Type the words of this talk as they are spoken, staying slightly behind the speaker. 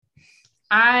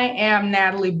I am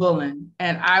Natalie Bullen,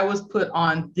 and I was put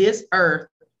on this earth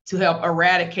to help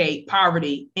eradicate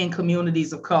poverty in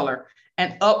communities of color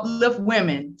and uplift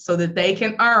women so that they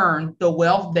can earn the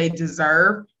wealth they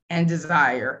deserve and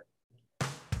desire.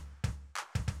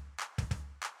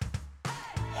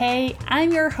 Hey,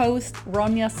 I'm your host,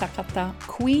 Ronja Sakata,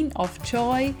 Queen of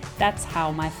Joy, that's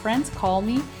how my friends call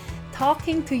me,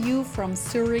 talking to you from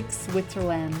Zurich,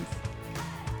 Switzerland.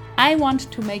 I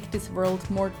want to make this world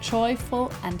more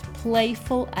joyful and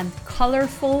playful and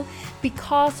colorful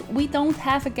because we don't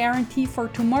have a guarantee for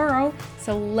tomorrow,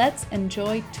 so let's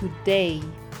enjoy today.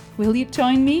 Will you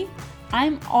join me?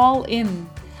 I'm all in.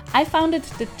 I founded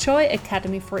the Joy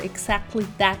Academy for exactly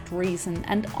that reason,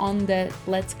 and on the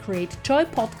Let's Create Joy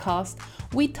podcast,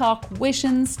 we talk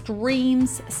visions,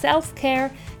 dreams,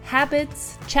 self-care,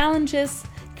 habits, challenges,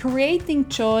 creating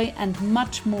joy, and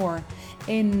much more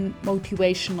in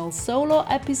motivational solo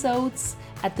episodes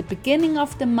at the beginning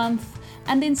of the month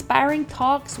and inspiring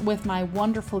talks with my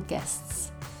wonderful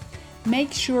guests.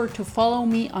 Make sure to follow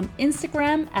me on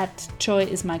Instagram at Joy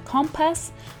is my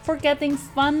compass for getting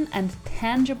fun and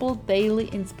tangible daily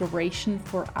inspiration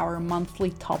for our monthly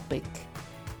topic.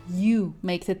 You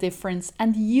make the difference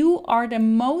and you are the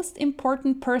most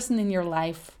important person in your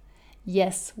life.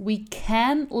 Yes, we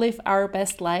can live our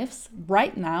best lives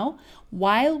right now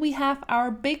while we have our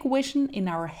big vision in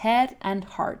our head and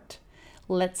heart.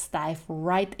 Let's dive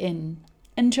right in.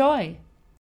 Enjoy!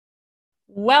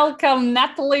 Welcome,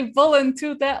 Natalie Bullen,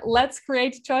 to the Let's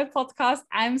Create Joy podcast.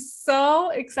 I'm so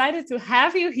excited to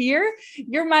have you here.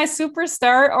 You're my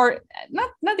superstar, or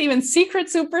not even secret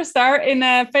superstar, in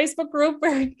a Facebook group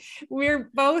where we're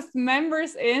both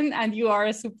members in, and you are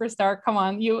a superstar. Come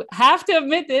on, you have to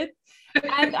admit it.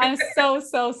 And I'm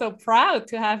so proud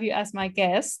to have you as my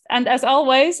guest. And as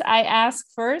always, I ask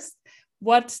first,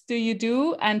 what do you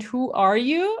do and who are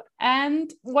you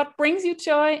and what brings you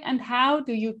joy and how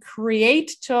do you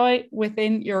create joy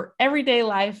within your everyday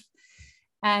life?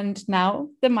 And now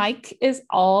the mic is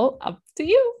all up to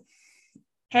you.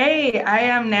 Hey, I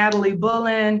am Natalie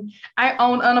Bullen. I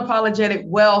own Unapologetic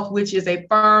Wealth, which is a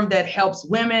firm that helps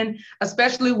women,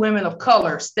 especially women of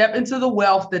color, step into the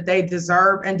wealth that they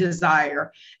deserve and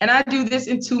desire. And I do this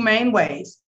in two main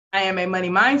ways. I am a money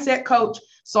mindset coach.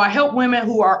 So I help women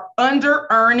who are under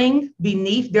earning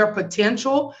beneath their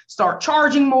potential, start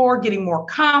charging more, getting more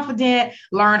confident,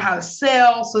 learn how to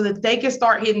sell so that they can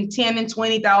start hitting $10,000 and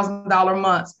 $20,000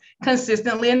 months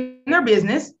consistently in their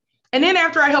business. And then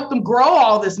after I help them grow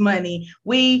all this money,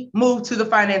 we move to the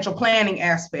financial planning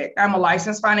aspect. I'm a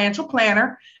licensed financial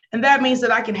planner, and that means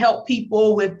that I can help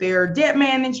people with their debt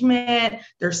management,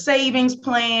 their savings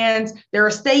plans, their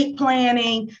estate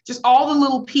planning, just all the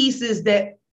little pieces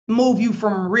that move you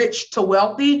from rich to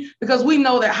wealthy, because we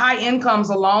know that high incomes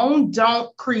alone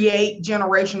don't create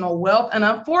generational wealth. And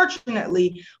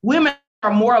unfortunately, women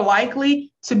are more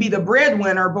likely to be the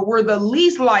breadwinner, but we're the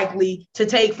least likely to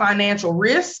take financial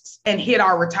risks and hit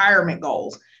our retirement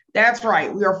goals. That's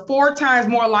right. We are 4 times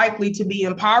more likely to be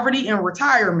in poverty in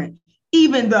retirement,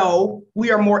 even though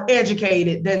we are more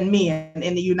educated than men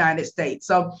in the United States.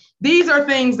 So these are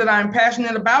things that I'm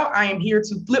passionate about. I am here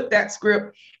to flip that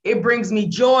script. It brings me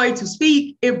joy to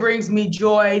speak. It brings me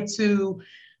joy to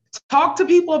talk to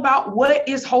people about what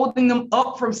is holding them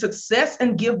up from success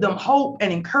and give them hope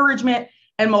and encouragement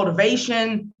and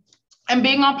motivation. And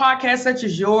being on podcasts such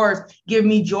as yours give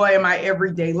me joy in my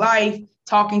everyday life,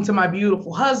 talking to my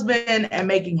beautiful husband and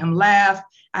making him laugh.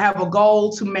 I have a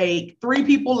goal to make 3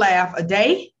 people laugh a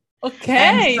day.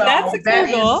 Okay, so that's a cool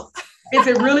goal. It's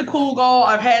a really cool goal.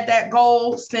 I've had that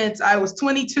goal since I was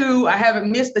 22. I haven't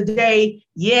missed a day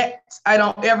yet. I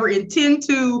don't ever intend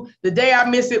to. The day I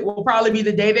miss it will probably be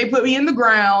the day they put me in the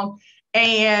ground.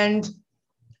 And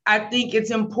I think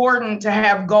it's important to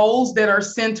have goals that are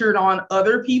centered on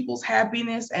other people's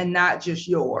happiness and not just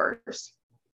yours.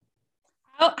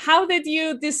 How did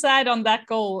you decide on that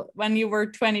goal when you were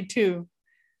 22?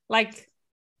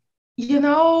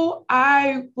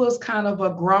 I was kind of a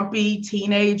grumpy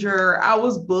teenager. I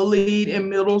was bullied in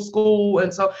middle school.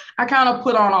 And so I kind of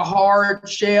put on a hard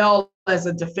shell as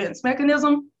a defense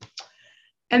mechanism.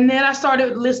 And then I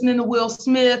started listening to Will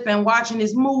Smith and watching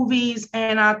his movies.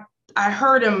 And I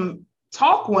heard him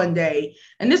talk one day.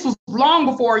 And this was long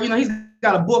before, he's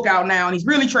got a book out now and he's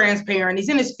really transparent. He's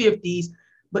in his 50s.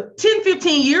 But 10,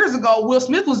 15 years ago, Will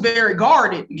Smith was very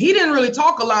guarded. He didn't really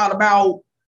talk a lot about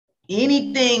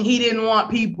anything he didn't want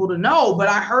people to know. But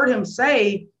I heard him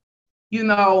say,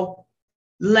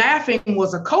 laughing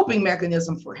was a coping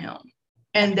mechanism for him.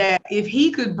 And that if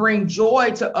he could bring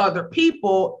joy to other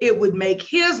people, it would make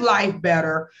his life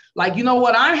better. Like, you know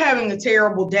what, I'm having a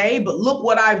terrible day, but look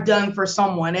what I've done for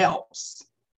someone else.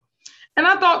 And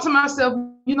I thought to myself,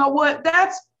 you know what,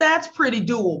 that's pretty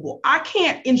doable. I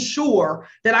can't ensure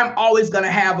that I'm always going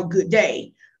to have a good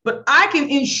day, but I can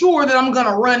ensure that I'm going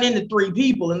to run into 3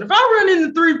 people. And if I run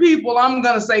into 3 people, I'm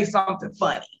going to say something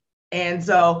funny. And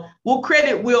so we'll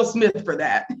credit Will Smith for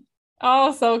that.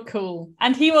 Oh, so cool.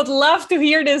 And he would love to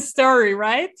hear this story,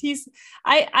 right?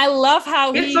 I love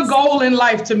how it's a goal in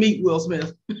life to meet Will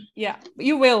Smith. Yeah,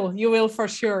 you will for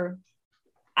sure.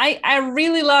 I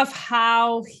really love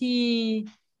how he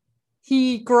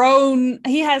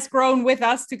has grown with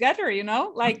us together, you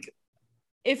know, like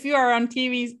if you are on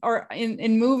TV or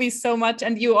in movies so much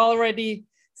and you already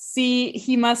see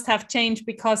he must have changed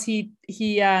because he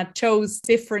chose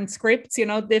different scripts, you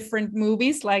know, different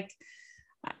movies. Like,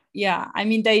 yeah, I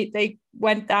mean, they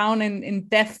went down in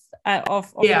depth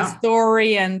of the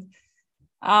story. And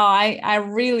I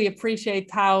really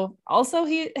appreciate how also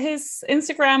his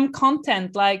Instagram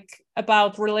content, like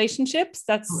about relationships,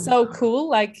 that's so cool.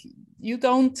 Like you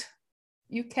can't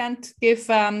give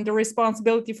the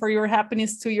responsibility for your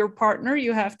happiness to your partner.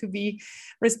 You have to be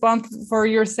responsible for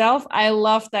yourself. I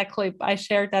love that clip. I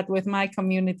shared that with my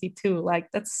community too.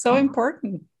 Like that's so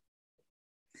important.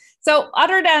 So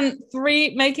other than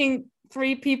making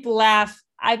 3 people laugh,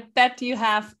 I bet you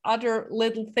have other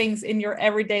little things in your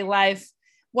everyday life,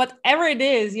 whatever it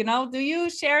is, you know. Do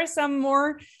you share some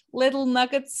more little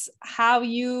nuggets, how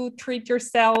you treat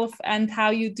yourself and how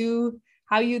you do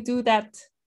that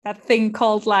thing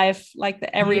called life, like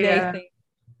the everyday thing?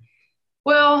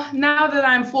 Well, now that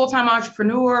I'm full-time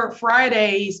entrepreneur,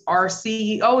 Fridays are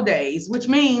CEO days, which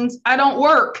means I don't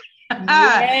work.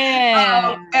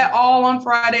 At all on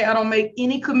Friday. I don't make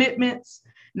any commitments,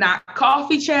 not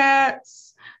coffee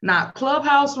chats, not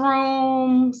clubhouse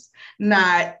rooms,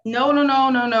 no,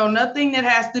 nothing that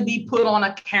has to be put on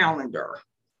a calendar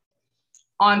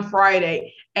on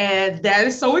Friday. And that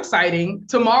is so exciting.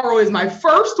 Tomorrow is my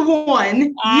first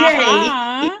one.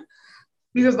 Yay.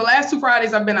 Because the last 2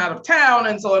 Fridays I've been out of town.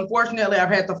 And so unfortunately I've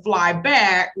had to fly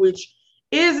back, which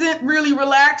isn't really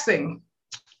relaxing.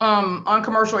 On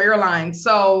commercial airlines.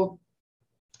 So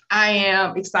I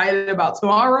am excited about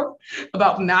tomorrow,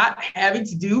 about not having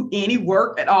to do any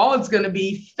work at all. It's going to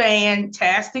be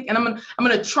fantastic. And I'm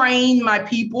going to train my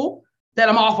people that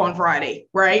I'm off on Friday,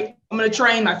 right? I'm going to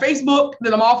train my Facebook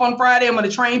that I'm off on Friday. I'm going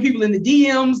to train people in the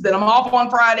DMs that I'm off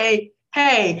on Friday.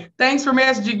 Hey, thanks for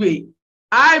messaging me.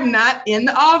 I'm not in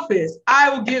the office. I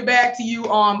will get back to you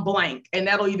on blank. And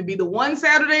that'll either be the one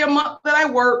Saturday a month that I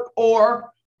work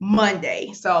or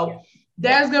Monday. So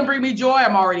that's going to bring me joy.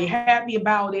 I'm already happy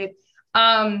about it.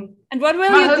 And what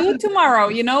will you do tomorrow?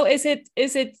 You know, is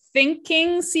it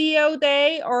thinking CEO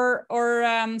day or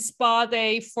spa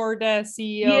day for the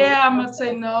CEO? Yeah, I'm going to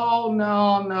say no.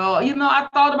 You know, I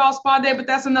thought about spa day, but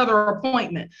that's another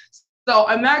appointment. So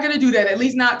I'm not going to do that, at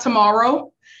least not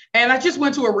tomorrow. And I just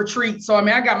went to a retreat. So, I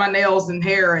mean, I got my nails and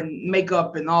hair and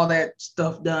makeup and all that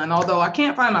stuff done, although I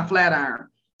can't find my flat iron.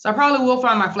 So I probably will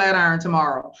find my flat iron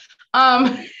tomorrow.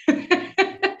 But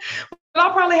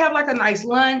I'll probably have like a nice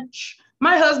lunch.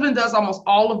 My husband does almost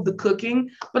all of the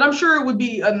cooking, but I'm sure it would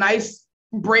be a nice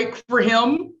break for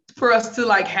him, for us to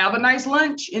like have a nice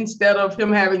lunch instead of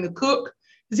him having to cook,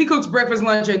 because he cooks breakfast,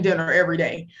 lunch, and dinner every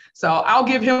day. So I'll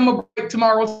give him a break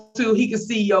tomorrow too. He can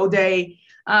CEO day.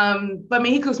 But I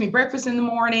mean, he cooks me breakfast in the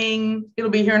morning.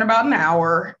 It'll be here in about an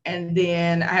hour. And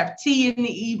then I have tea in the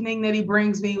evening that he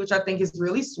brings me, which I think is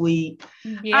really sweet.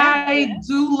 I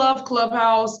do love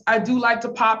Clubhouse. I do like to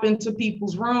pop into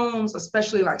people's rooms,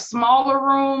 especially like smaller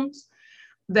rooms.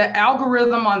 The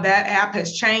algorithm on that app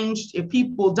has changed. If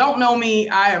people don't know me,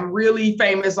 I am really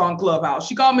famous on Clubhouse.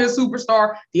 She called me a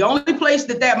superstar. The only place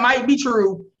that might be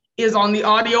true is on the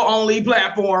audio only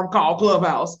platform called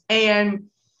Clubhouse. And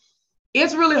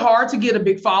it's really hard to get a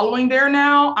big following there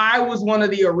now. I was one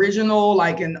of the original,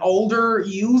 like an older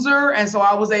user. And so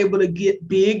I was able to get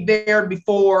big there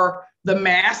before the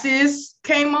masses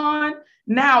came on.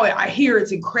 Now I hear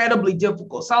it's incredibly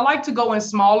difficult. So I like to go in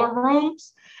smaller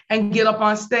rooms and get up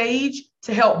on stage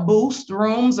to help boost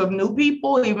rooms of new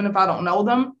people, even if I don't know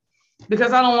them,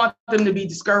 because I don't want them to be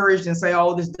discouraged and say,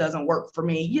 oh, this doesn't work for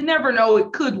me. You never know,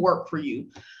 it could work for you.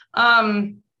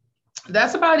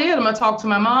 That's about it. I'm going to talk to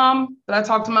my mom, but I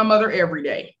talk to my mother every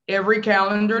day, every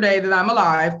calendar day that I'm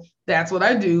alive. That's what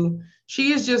I do.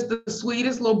 She is just the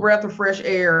sweetest little breath of fresh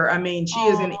air. I mean, she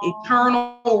is an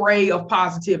eternal ray of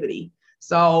positivity.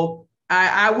 So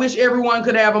I wish everyone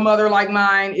could have a mother like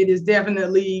mine. It is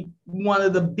definitely one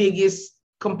of the biggest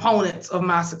components of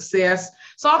my success.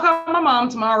 So I'll call my mom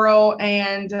tomorrow,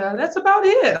 and that's about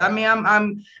it. I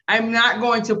mean, I'm not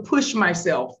going to push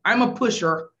myself. I'm a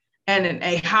pusher and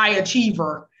a high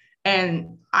achiever,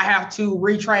 and I have to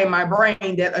retrain my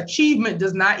brain that achievement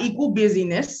does not equal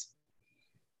busyness,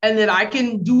 and that I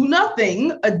can do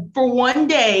nothing for one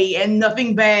day and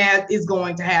nothing bad is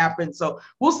going to happen. So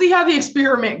we'll see how the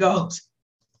experiment goes.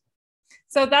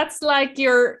 So that's like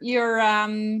your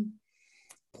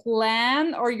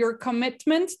plan or your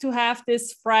commitment to have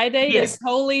this Friday, Yes. this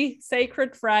holy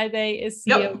sacred Friday is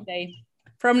Yep. Day.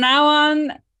 From now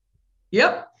on.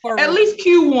 Yep. Forward. At least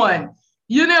Q1.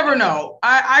 You never know.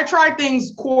 I try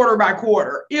things quarter by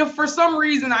quarter. If for some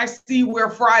reason I see where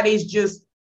Friday's just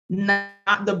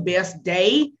not the best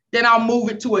day, then I'll move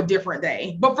it to a different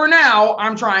day. But for now,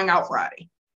 I'm trying out Friday.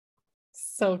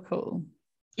 So cool.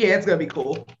 Yeah, it's going to be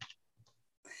cool.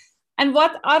 And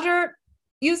what other,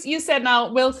 you said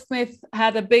now Will Smith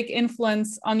had a big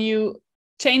influence on you,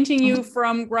 changing you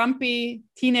from grumpy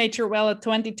teenager. Well, at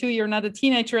 22, you're not a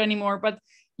teenager anymore, but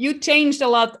you changed a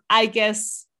lot, I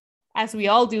guess, as we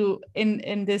all do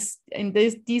in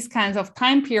these kinds of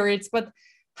time periods. But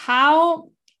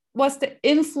how was the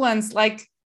influence? Like,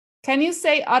 can you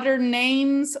say other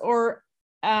names or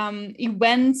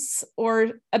events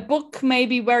or a book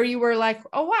maybe where you were like,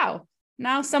 oh wow,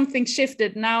 now something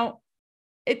shifted. Now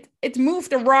it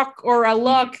moved a rock or a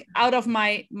log out of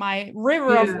my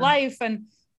river of life, and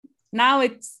now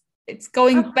it's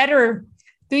going better.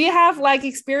 Do you have like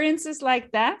experiences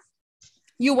like that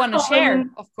you want to share?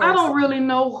 Of course. I don't really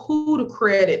know who to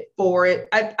credit for it.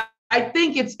 I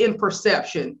think it's in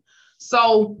perception.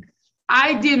 So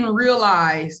I didn't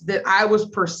realize that I was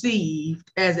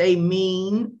perceived as a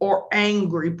mean or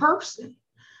angry person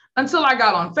until I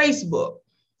got on Facebook.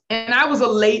 And I was a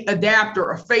late adapter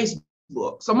of Facebook.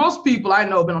 So most people I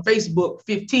know have been on Facebook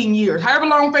 15 years. However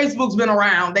long Facebook's been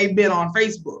around, they've been on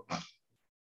Facebook.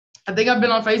 I think I've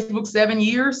been on Facebook 7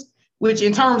 years, which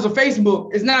in terms of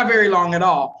Facebook is not very long at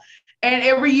all. And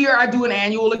every year I do an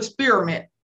annual experiment,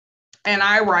 and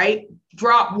I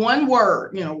drop one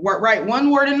word, write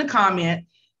one word in the comment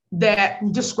that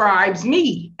describes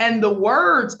me. And the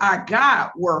words I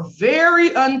got were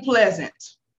very unpleasant.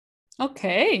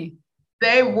 Okay.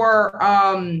 They were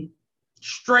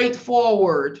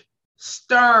straightforward,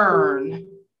 stern,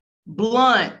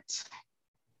 blunt,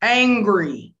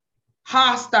 angry,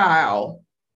 hostile,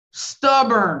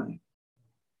 stubborn.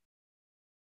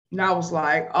 And I was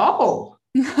like, oh.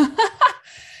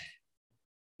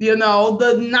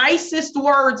 The nicest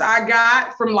words I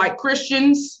got from like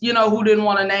Christians, who didn't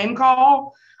want to name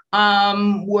call,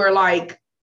 were like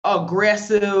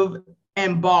aggressive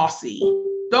and bossy.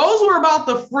 Those were about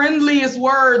the friendliest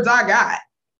words I got.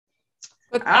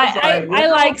 But I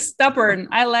like stubborn.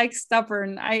 I like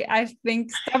stubborn. I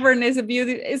think stubborn is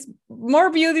is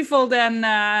more beautiful than.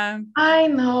 I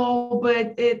know,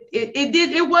 but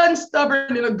it wasn't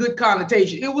stubborn in a good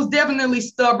connotation. It was definitely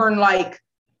stubborn, like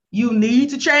you need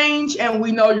to change, and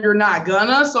we know you're not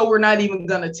gonna, so we're not even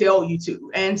gonna tell you to.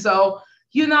 And so,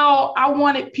 I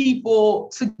wanted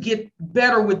people to get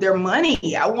better with their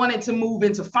money. I wanted to move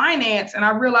into finance, and I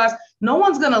realized no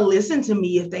one's gonna listen to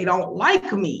me if they don't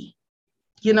like me.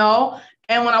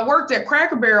 And when I worked at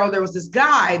Cracker Barrel, there was this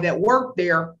guy that worked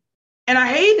there, and I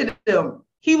hated him.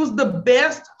 He was the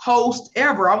best host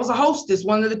ever. I was a hostess,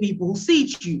 one of the people who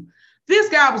seats you. This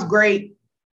guy was great.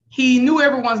 He knew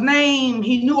everyone's name.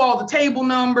 He knew all the table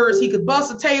numbers. He could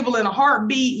bust a table in a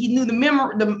heartbeat. He knew the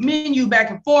menu back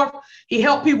and forth. He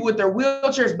helped people with their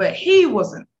wheelchairs, but he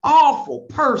was an awful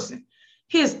person.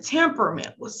 His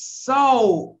temperament was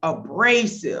so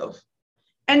abrasive.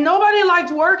 And nobody liked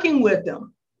working with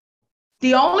him.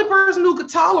 The only person who could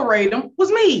tolerate him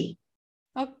was me.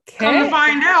 Okay. Come to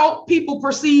find out, people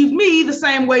perceived me the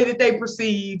same way that they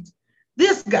perceived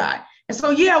this guy. And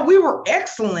so, we were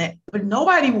excellent, but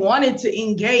nobody wanted to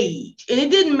engage. And it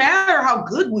didn't matter how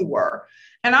good we were.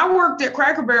 And I worked at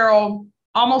Cracker Barrel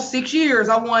almost 6 years.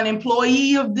 I won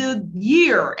Employee of the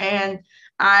Year. And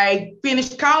I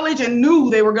finished college and knew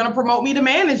they were going to promote me to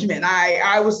management.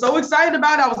 I was so excited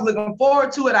about it. I was looking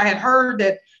forward to it. I had heard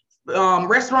that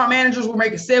restaurant managers were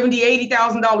making $70,000,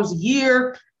 $80,000 a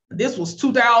year. This was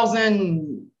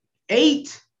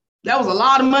 2008. That was a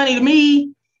lot of money to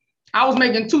me. I was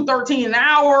making $213 an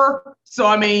hour.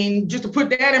 So, just to put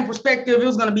that in perspective, it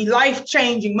was going to be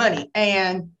life-changing money.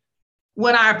 And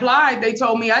when I applied, they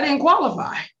told me I didn't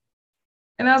qualify.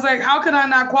 And I was like, how could I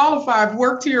not qualify? I've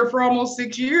worked here for almost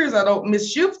 6 years. I don't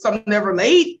miss shifts. I'm never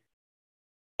late.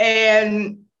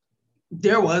 And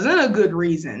there wasn't a good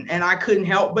reason. And I couldn't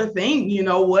help but think, you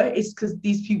know what? It's because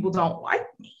these people don't like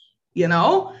me.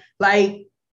 Like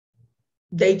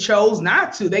they chose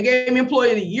not to. They gave me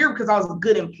employee of the year because I was a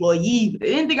good employee, but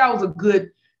they didn't think I was a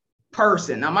good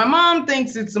person. Now, my mom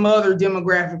thinks it's some other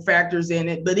demographic factors in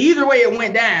it, but either way it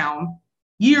went down.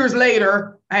 Years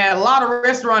later, I had a lot of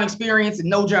restaurant experience and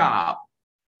no job.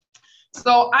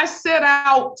 So I set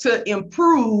out to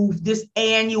improve this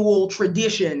annual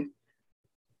tradition.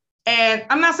 And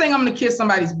I'm not saying I'm going to kiss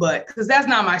somebody's butt because that's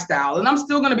not my style. And I'm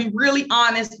still going to be really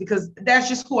honest because that's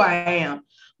just who I am.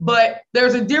 But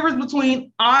there's a difference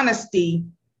between honesty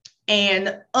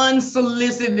and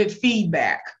unsolicited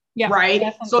feedback, right?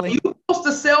 Definitely. So if you post a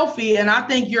selfie and I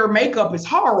think your makeup is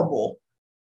horrible,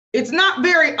 it's not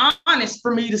very honest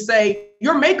for me to say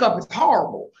your makeup is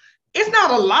horrible. It's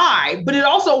not a lie, but it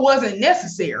also wasn't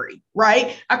necessary,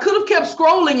 right? I could have kept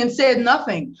scrolling and said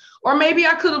nothing. Or maybe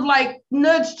I could have like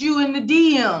nudged you in the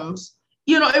DMs,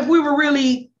 you know, if we were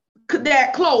really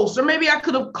that close. Or maybe I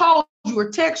could have called you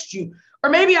or text you. Or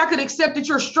maybe I could accept that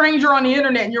you're a stranger on the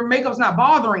internet and your makeup's not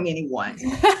bothering anyone.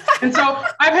 And so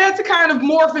I've had to kind of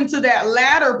morph into that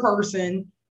latter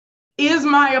person. Is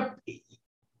my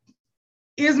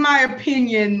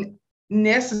opinion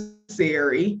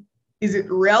necessary? Is it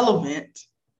relevant?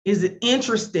 Is it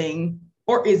interesting?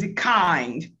 Or is it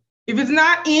kind? If it's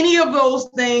not any of those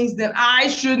things, then I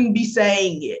shouldn't be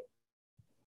saying it.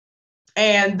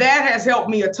 And that has helped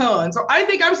me a ton. So I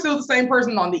think I'm still the same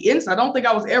person on the inside. I don't think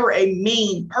I was ever a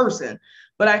mean person,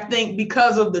 but I think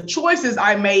because of the choices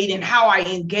I made and how I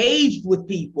engaged with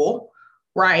people,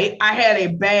 right, I had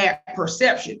a bad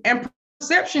perception. And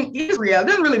perception is real. It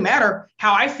doesn't really matter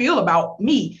how I feel about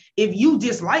me. If you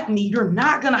dislike me, you're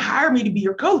not going to hire me to be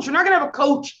your coach. You're not going to have a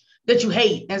coach that you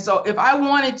hate. And so if I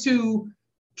wanted to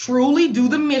truly do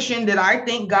the mission that I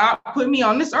think God put me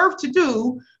on this earth to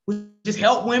do, which is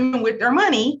help women with their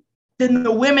money, then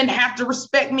the women have to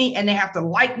respect me and they have to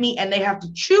like me and they have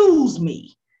to choose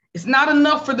me. It's not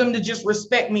enough for them to just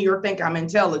respect me or think I'm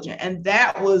intelligent. And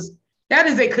that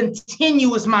is a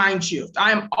continuous mind shift.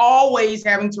 I'm always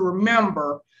having to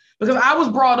remember, because I was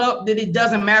brought up that it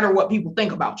doesn't matter what people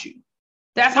think about you.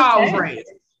 That's how I was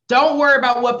raised. Don't worry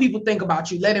about what people think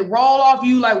about you. Let it roll off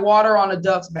you like water on a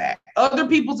duck's back. Other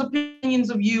people's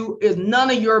opinions of you is none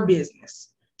of your business.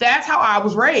 That's how I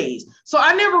was raised. So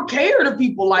I never cared if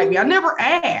people like me. I never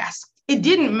asked. It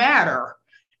didn't matter.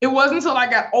 It wasn't until I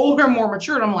got older and more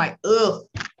mature. I'm like, ugh,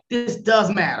 this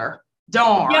does matter.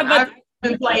 Darn. Yeah, I've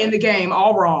been playing the game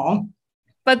all wrong.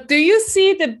 But do you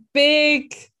see the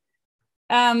big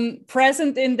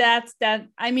present in that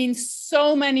I mean,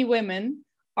 so many women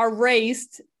are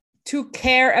raised to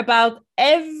care about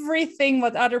everything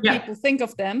what other people think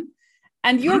of them.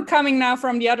 And you're coming now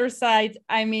from the other side.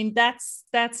 I mean, that's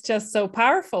just so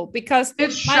powerful because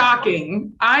it's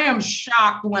shocking. I am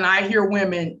shocked when I hear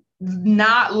women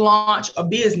not launch a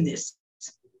business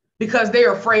because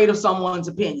they're afraid of someone's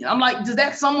opinion. I'm like, does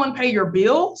that someone pay your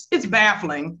bills? It's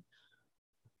baffling.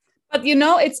 But you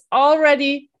know, it's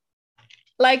already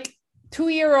like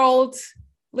 2-year-old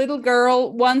little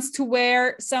girl wants to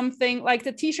wear something like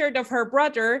the t-shirt of her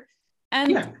brother.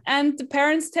 And the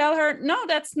parents tell her, no,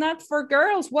 that's not for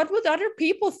girls. What would other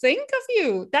people think of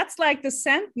you? That's like the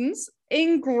sentence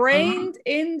ingrained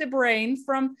in the brain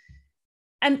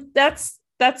and that's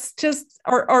just,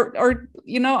 or,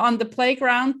 you know, on the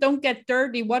playground, don't get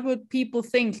dirty. What would people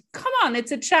think? Come on,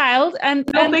 it's a child. And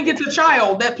I don't think it's a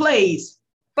child that plays.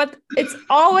 But it's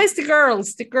always the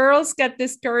girls. The girls get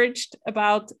discouraged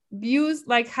about views.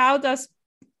 Like,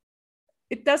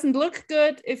 it doesn't look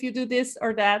good if you do this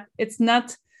or that. It's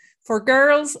not for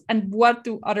girls. And what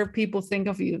do other people think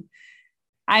of you?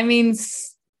 I mean,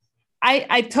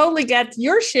 I totally get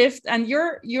your shift and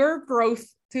your growth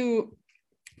to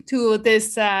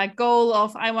this goal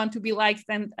of I want to be liked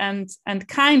and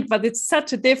kind. But it's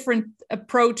such a different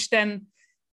approach than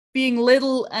being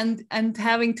little and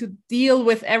having to deal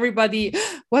with everybody.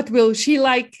 What will she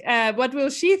like? What will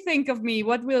she think of me?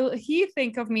 What will he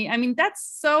think of me? I mean, that's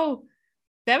so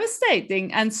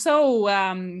devastating and so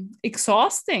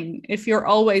exhausting if you're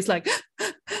always like,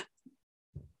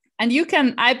 and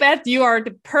I bet you are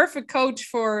the perfect coach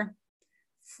for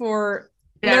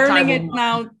learning it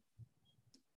now,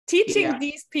 teaching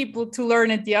these people to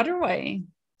learn it the other way.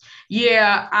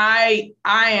 Yeah, I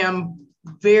am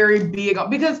very big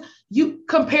on, because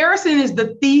comparison is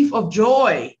the thief of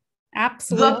joy.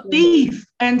 Absolutely. The thief.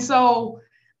 And so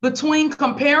between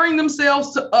comparing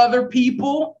themselves to other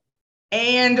people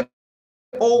and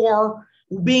or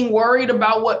being worried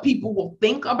about what people will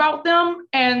think about them,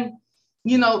 and,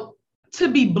 you know, to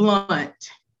be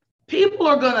blunt, people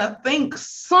are going to think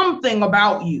something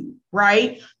about you,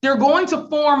 right? They're going to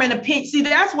form an opinion. See,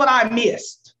 that's what I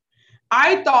missed.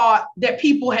 I thought that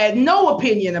people had no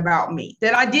opinion about me,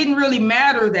 that I didn't really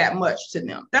matter that much to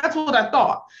them. That's what I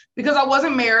thought, because I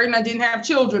wasn't married and I didn't have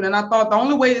children. And I thought the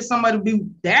only way that somebody would be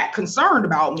that concerned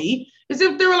about me is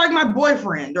if they were like my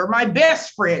boyfriend or my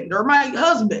best friend or my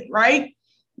husband, right?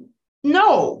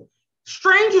 No,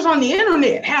 strangers on the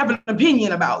internet have an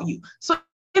opinion about you. So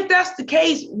if that's the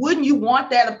case, wouldn't you want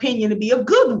that opinion to be a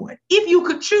good one if you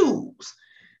could choose?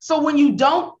 So when you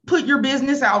don't put your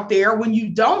business out there, when you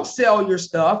don't sell your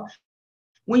stuff,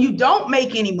 when you don't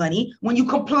make any money, when you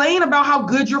complain about how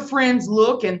good your friends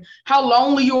look and how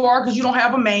lonely you are because you don't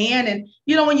have a man, and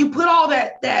when you put all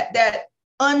that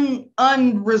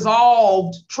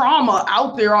unresolved trauma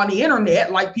out there on the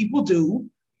internet like people do,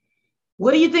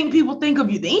 what do you think people think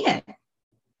of you then?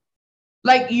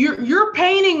 Like you're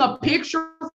painting a picture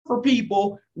for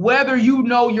people whether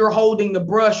you're holding the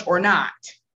brush or not.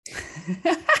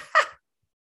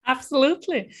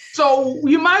 Absolutely. So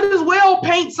you might as well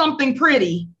paint something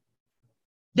pretty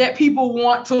that people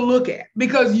want to look at,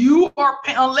 because you are,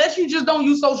 unless you just don't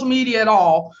use social media at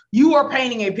all, you are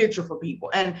painting a picture for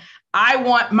people. And I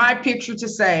want my picture to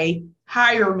say,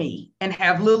 hire me, and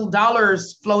have little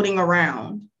dollars floating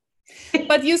around.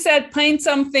 But you said paint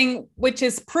something which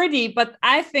is pretty, but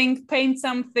I think paint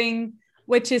something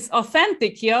which is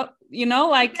authentic.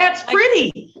 Like that's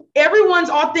pretty. Everyone's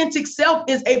authentic self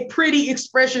is a pretty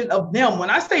expression of them. When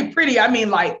I say pretty, I mean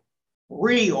like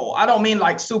real. I don't mean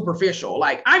like superficial.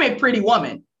 Like, I'm a pretty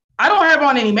woman. I don't have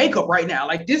on any makeup right now.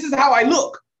 Like, this is how I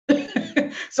look.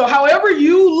 So however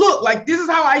you look, like, this is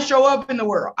how I show up in the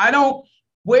world. I don't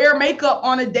wear makeup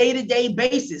on a day-to-day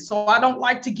basis. So I don't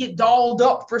like to get dolled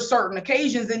up for certain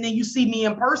occasions. And then you see me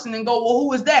in person and go, well,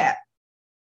 who is that?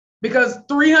 Because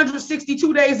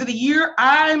 362 days of the year,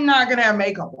 I'm not going to have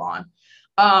makeup on.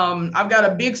 I've got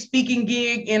a big speaking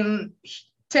gig in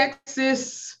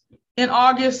Texas in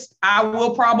August. I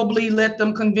will probably let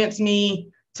them convince me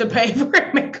to pay for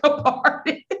a makeup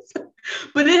artist.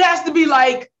 But it has to be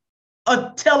like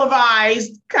a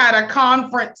televised kind of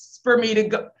conference for me to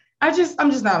go. I'm just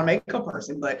not a makeup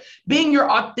person. But being your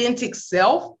authentic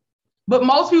self, but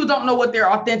most people don't know what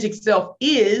their authentic self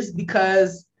is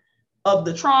because of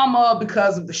the trauma,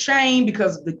 because of the shame,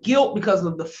 because of the guilt, because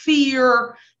of the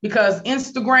fear, because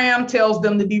Instagram tells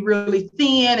them to be really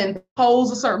thin and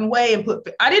pose a certain way and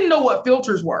I didn't know what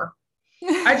filters were.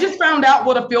 I just found out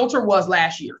what a filter was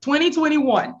last year.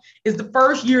 2021 is the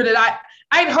first year that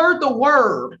I'd heard the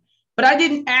word, but I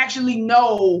didn't actually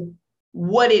know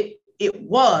what it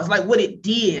was, like what it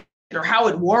did or how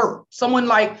it worked. Someone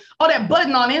like, oh, that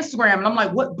button on Instagram. And I'm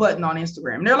like, what button on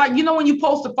Instagram? And they're like, when you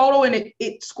post a photo and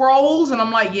it scrolls. And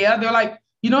I'm like, yeah. They're like,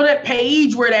 that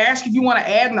page where it asks if you want to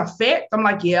add an effect? I'm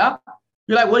like, yeah.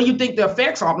 You're like, what do you think the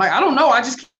effects are? I'm like, I don't know. I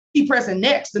just keep pressing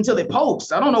next until it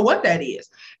posts. I don't know what that is.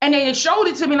 And then it showed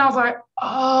it to me and I was like,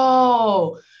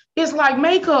 oh, it's like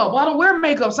makeup. Well, I don't wear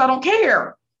makeup, so I don't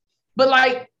care. But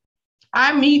like,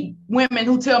 I meet women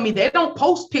who tell me they don't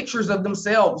post pictures of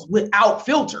themselves without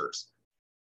filters.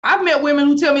 I've met women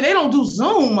who tell me they don't do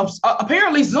Zoom.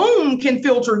 Apparently Zoom can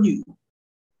filter you.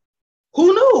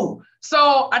 Who knew?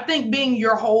 So I think being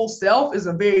your whole self is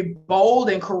a very bold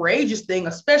and courageous thing,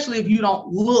 especially if you don't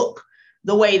look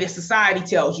the way that society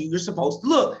tells you you're supposed to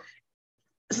look.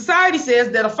 Society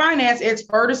says that a finance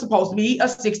expert is supposed to be a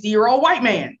 60-year-old white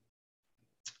man.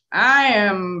 I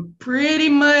am pretty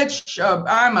much,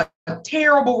 I'm a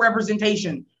terrible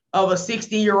representation of a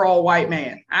 60-year-old white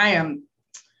man. I am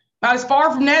about as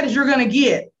far from that as you're going to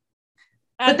get.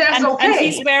 But that's okay. And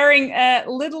he's wearing a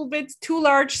little bit too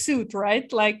large suit, right?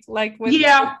 Like with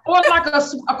or like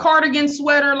a cardigan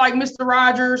sweater like Mr.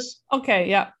 Rogers. Okay,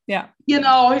 yeah.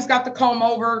 He's got the comb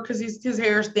over because his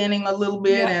hair is thinning a little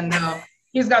bit, and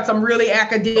he's got some really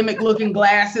academic looking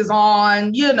glasses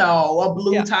on, a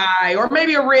blue tie or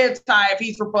maybe a red tie if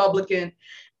he's Republican.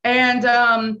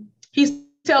 And he's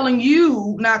telling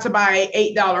you not to buy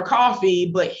 $8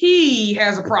 coffee, but he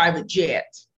has a private jet.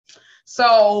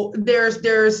 So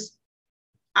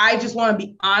I just want to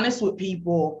be honest with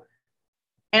people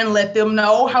and let them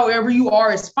know however you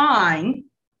are is fine,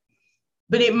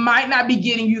 but it might not be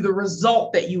getting you the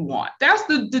result that you want. That's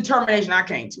the determination I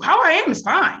came to. How I am is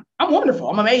fine. I'm wonderful.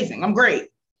 I'm amazing. I'm great.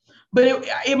 But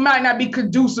it might not be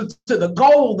conducive to the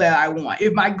goal that I want.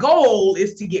 If my goal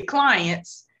is to get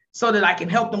clients so that I can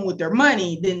help them with their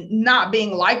money, then not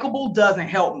being likable doesn't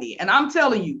help me. And I'm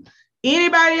telling you,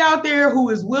 anybody out there who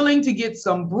is willing to get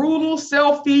some brutal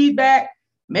self-feedback,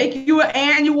 make you an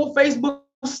annual Facebook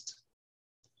post.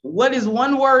 What is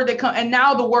one word that comes? And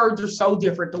now the words are so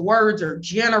different. The words are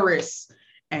generous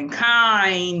and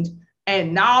kind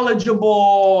and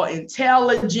knowledgeable,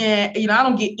 intelligent. You know, I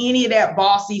don't get any of that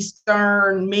bossy,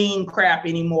 stern, mean crap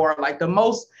anymore. Like the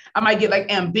most, I might get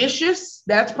like ambitious.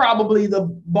 That's probably the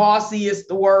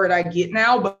bossiest word I get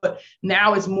now, but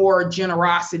now it's more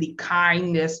generosity,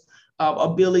 kindness,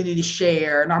 ability to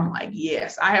share. And I'm like,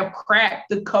 yes, I have cracked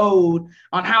the code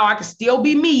on how I can still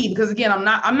be me. Because again, I'm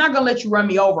not gonna let you run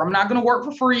me over. I'm not gonna work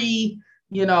for free,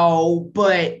 you know,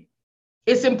 but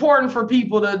it's important for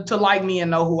people to like me and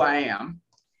know who I am.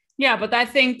 Yeah, but I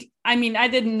think, I mean, I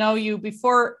didn't know you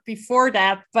before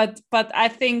that, but I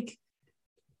think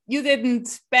you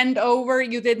didn't bend over,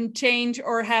 you didn't change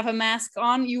or have a mask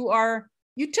on. You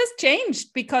just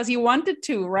changed because you wanted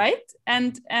to, right?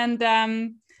 And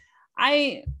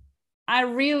I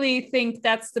really think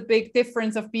that's the big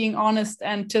difference of being honest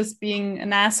and just being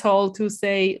an asshole to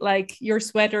say like your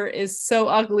sweater is so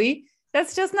ugly.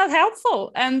 That's just not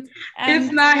helpful. And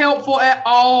it's not helpful at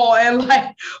all. And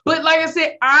but like I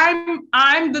said,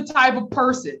 I'm the type of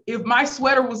person, if my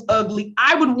sweater was ugly,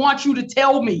 I would want you to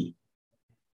tell me.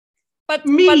 But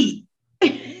me.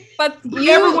 But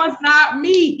everyone's not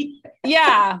me.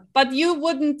 Yeah, but you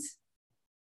wouldn't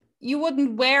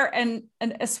wear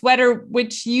a sweater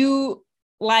which you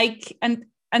like and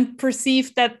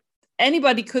perceive that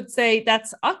anybody could say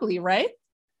that's ugly, right?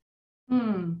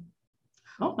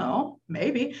 I don't know,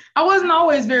 maybe. I wasn't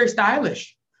always very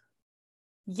stylish.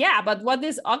 Yeah, but what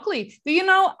is ugly? Do you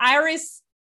know Iris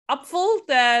Apfel,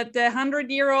 the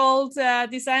 100-year-old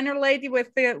designer lady with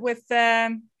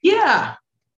yeah.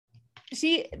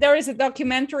 There is a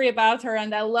documentary about her,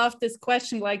 and I love this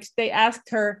question. Like they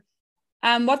asked her,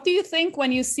 what do you think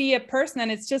when you see a person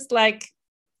and it's like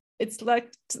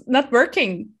not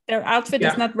working, their outfit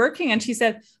is not working? And she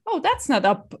said, oh, that's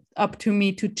not up to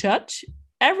me to judge.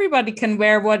 Everybody can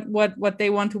wear what they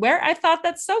want to wear. I thought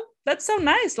that's so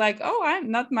nice. Like, oh, I'm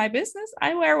not my business.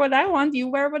 I wear what I want. You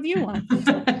wear what you want.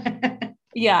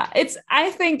 Yeah,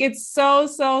 I think it's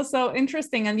so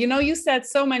interesting. And, you know, you said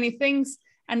so many things,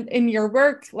 and in your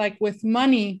work, like with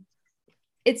money,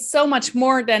 it's so much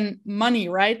more than money,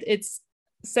 right? It's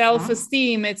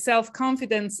self-esteem, it's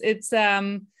self-confidence, it's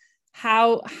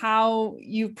how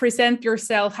you present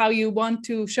yourself, how you want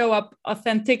to show up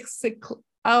authentically,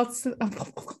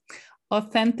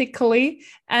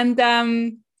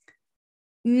 and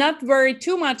not worry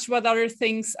too much about other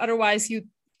things. Otherwise, you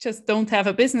just don't have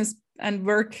a business and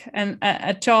work and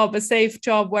a job, a safe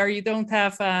job where you don't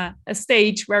have a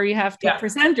stage where you have to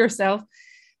present yourself.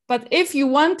 But if you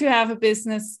want to have a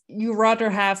business, you rather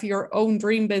have your own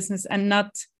dream business and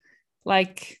not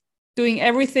like doing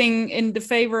everything in the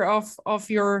favor of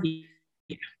your,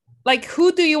 like,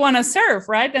 who do you want to serve,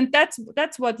 right? And that's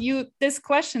what this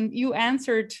question you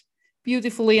answered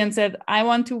beautifully and said, I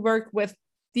want to work with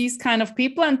these kind of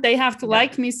people and they have to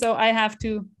like me. So I have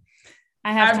to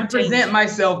present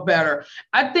myself better.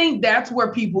 I think that's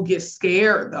where people get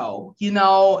scared though, you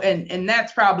know, and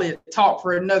that's probably a talk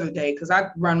for another day because I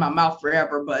run my mouth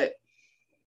forever, but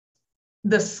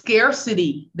the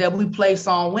scarcity that we place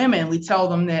on women, we tell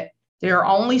them that there are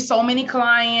only so many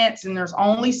clients and there's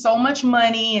only so much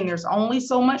money and there's only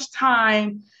so much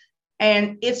time.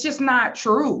 And it's just not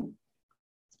true.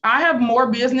 I have more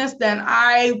business than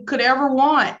I could ever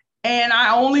want. And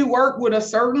I only work with a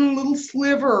certain little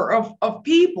sliver of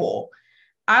people.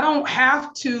 I don't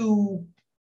have to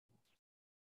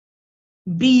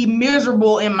be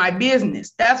miserable in my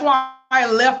business. That's why I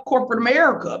left corporate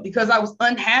America, because I was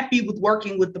unhappy with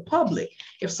working with the public.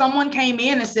 If someone came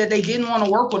in and said they didn't want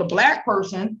to work with a Black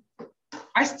person,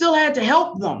 I still had to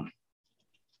help them.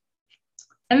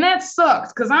 And that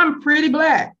sucks because I'm pretty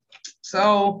Black.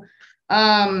 So,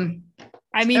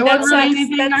 I mean,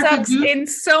 that sucks in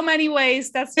so many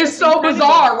ways. It's so incredible.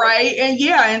 Bizarre, right?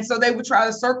 And so they would try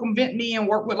to circumvent me and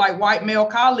work with like white male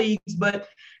colleagues. But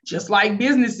just like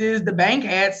businesses, the bank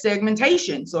had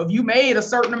segmentation. So if you made a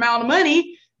certain amount of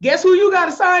money, guess who you got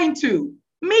assigned to?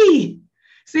 Me.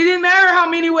 See, it didn't matter how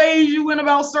many ways you went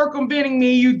about circumventing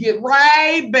me, you'd get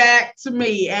right back to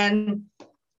me. And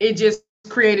it just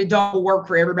created double work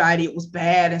for everybody. It was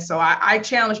bad. And so I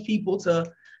challenge people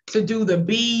to do the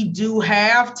be, do,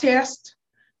 have test.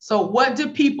 So what do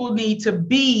people need to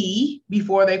be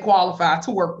before they qualify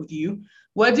to work with you?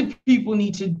 What do people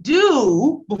need to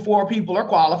do before people are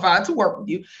qualified to work with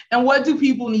you? And what do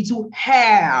people need to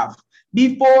have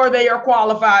before they are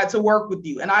qualified to work with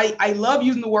you? And I love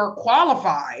using the word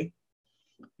qualify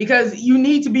because you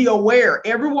need to be aware.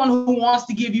 Everyone who wants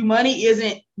to give you money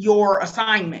isn't your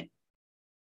assignment.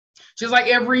 Just like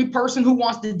every person who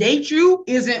wants to date you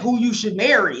isn't who you should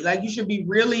marry. Like, you should be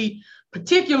really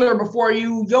particular before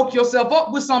you yoke yourself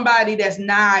up with somebody that's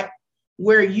not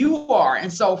where you are.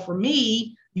 And so for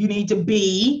me, you need to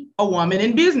be a woman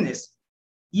in business.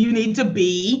 You need to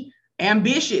be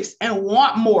ambitious and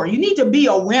want more. You need to be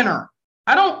a winner.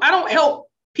 I don't help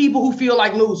people who feel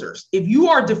like losers. If you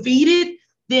are defeated,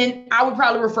 then I would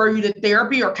probably refer you to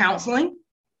therapy or counseling.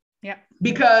 Yeah.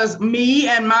 Because me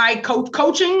and my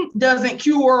coaching doesn't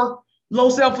cure low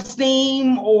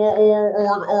self-esteem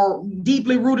or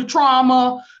deeply rooted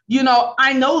trauma. You know,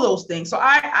 I know those things. So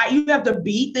you have to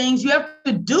be things. You have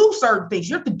to do certain things.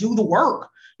 You have to do the work.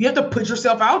 You have to put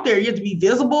yourself out there. You have to be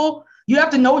visible. You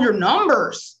have to know your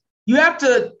numbers. You have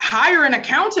to hire an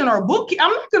accountant or a bookkeeper.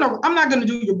 I'm not gonna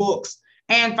do your books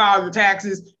and file your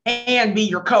taxes and be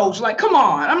your coach. Like, come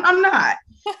on, I'm not.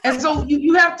 And so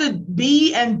you have to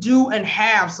be and do and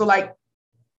have. So like,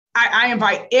 I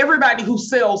invite everybody who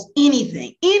sells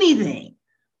anything.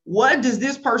 What does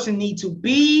this person need to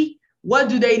be? What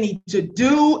do they need to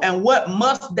do? And what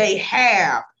must they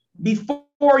have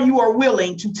before you are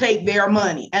willing to take their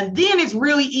money? And then it's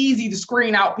really easy to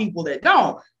screen out people that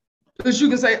don't. Because you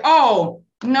can say, oh,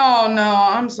 no,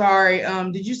 I'm sorry.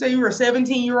 Did you say you were a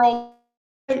 17-year-old?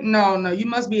 No, you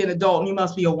must be an adult and you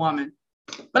must be a woman.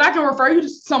 But I can refer you to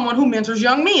someone who mentors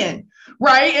young men,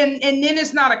 right? And then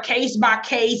it's not a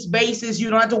case-by-case basis.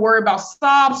 You don't have to worry about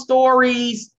sob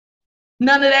stories.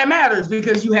 None of that matters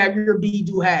because you have your be,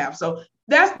 do, have. So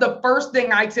that's the first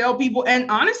thing I tell people.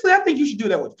 And honestly, I think you should do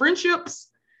that with friendships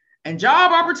and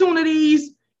job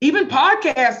opportunities, even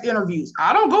podcast interviews.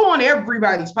 I don't go on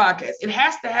everybody's podcast. It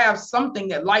has to have something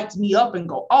that lights me up and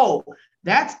go, oh,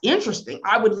 that's interesting.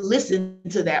 I would listen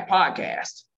to that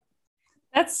podcast.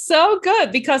 That's so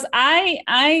good because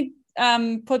I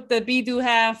put the be, do,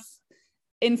 have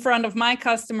in front of my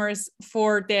customers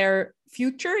for their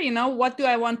future. You know, what do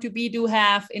I want to be, do,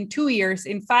 have in 2 years,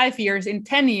 in 5 years, in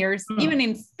 10 years, even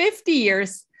in 50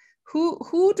 years?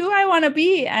 Who do I want to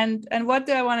be and what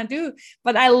do I want to do?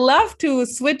 But I love to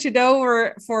switch it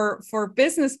over for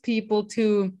business people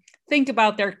to think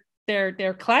about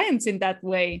their clients in that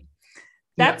way.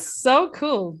 That's so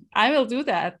cool. I will do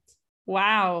that.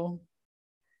 Wow.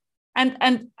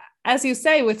 And as you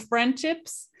say, with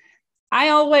friendships, I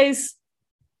always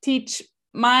teach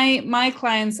my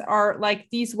clients are like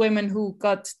these women who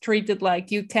got treated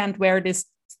like you can't wear this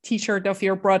t-shirt of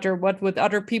your brother. What would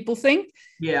other people think?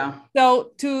 Yeah.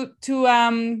 So to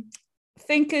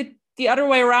think it the other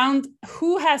way around,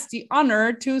 who has the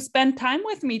honor to spend time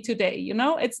with me today? You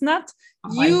know, it's not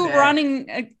you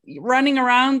running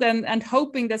around and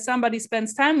hoping that somebody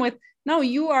spends time with. No,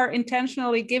 you are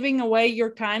intentionally giving away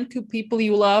your time to people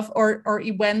you love or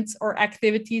events or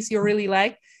activities you really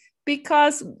like,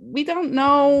 because we don't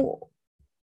know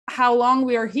how long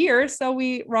we are here. So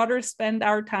we rather spend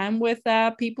our time with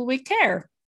people we care.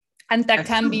 And that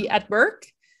can be at work.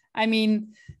 I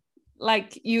mean,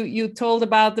 like you told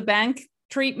about the bank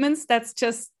treatments, that's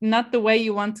just not the way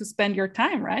you want to spend your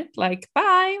time, right? Like,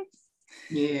 bye.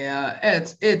 Yeah,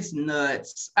 it's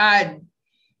nuts.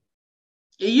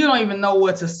 You don't even know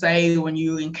what to say when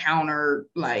you encounter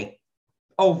like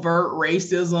overt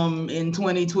racism in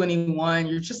 2021.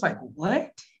 You're just like,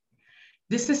 what?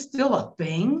 This is still a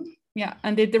thing? Yeah,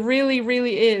 and it really,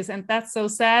 really is. And that's so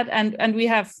sad. And we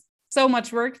have so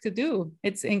much work to do.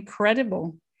 It's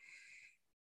incredible.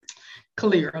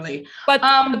 Clearly. But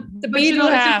the be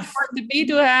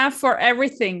do have for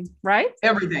everything, right?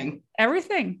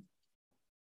 Everything.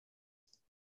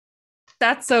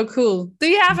 That's so cool. Do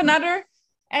you have another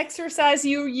exercise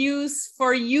you use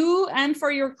for you and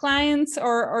for your clients,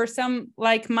 or some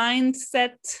like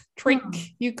mindset trick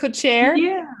you could share?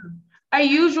 Yeah, I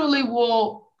usually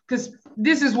will, because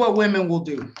this is what women will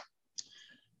do.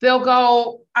 They'll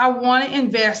go, I want to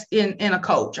invest in a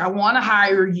coach. I want to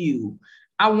hire you.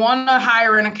 I want to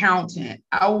hire an accountant.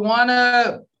 I want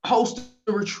to host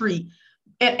a retreat.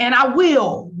 And I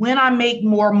will when I make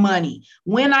more money,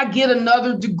 when I get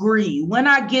another degree, when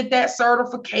I get that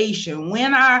certification,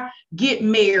 when I get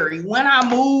married, when I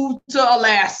move to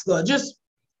Alaska. Just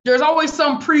there's always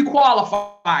some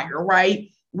pre-qualifier, right?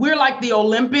 We're like the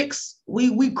Olympics.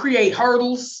 We create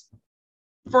hurdles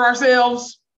for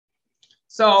ourselves.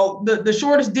 So the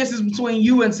shortest distance between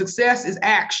you and success is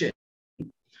action.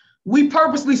 We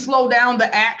purposely slow down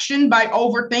the action by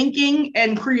overthinking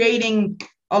and creating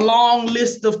a long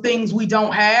list of things we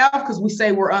don't have because we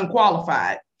say we're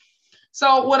unqualified.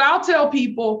 So what I'll tell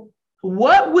people,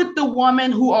 what would the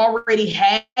woman who already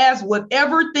has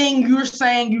whatever thing you're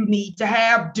saying you need to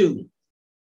have do?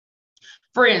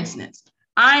 For instance,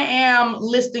 I am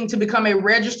listing to become a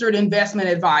registered investment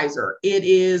advisor. It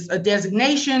is a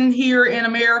designation here in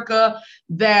America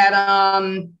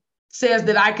that says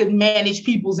that I could manage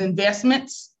people's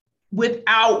investments.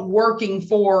 without working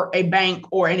for a bank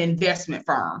or an investment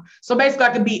firm. So basically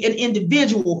I could be an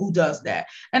individual who does that.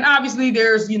 And obviously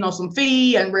there's, some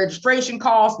fee and registration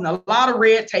costs and a lot of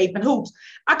red tape and hoops.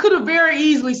 I could have very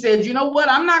easily said, you know what,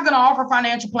 I'm not going to offer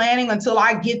financial planning until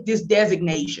I get this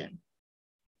designation.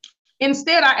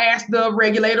 Instead, I asked the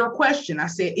regulator a question. I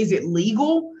said, is it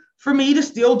legal for me to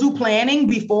still do planning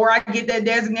before I get that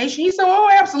designation? He said, oh,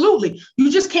 absolutely.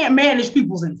 You just can't manage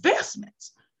people's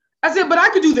investments. I said, but I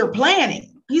could do their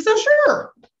planning. He said,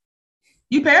 sure.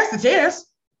 You passed the test.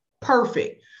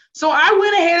 Perfect. So I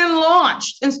went ahead and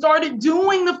launched and started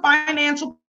doing the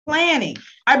financial planning.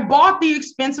 I bought the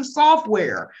expensive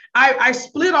software. I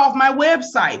split off my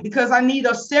website because I need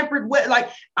a separate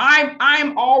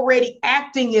I'm already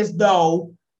acting as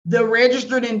though the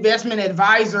registered investment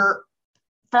advisor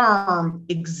firm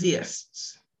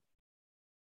exists.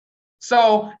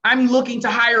 So I'm looking to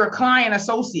hire a client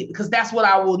associate because that's what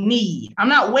I will need. I'm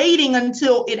not waiting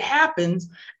until it happens.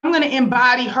 I'm going to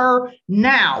embody her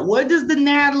now. What does the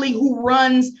Natalie who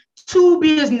runs 2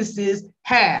 businesses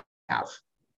have?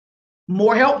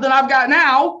 More help than I've got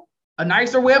now, a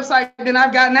nicer website than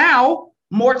I've got now,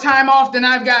 more time off than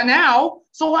I've got now.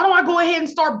 So why don't I go ahead and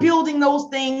start building those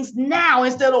things now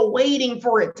instead of waiting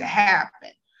for it to happen,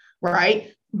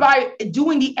 right? By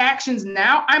doing the actions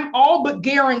now, I'm all but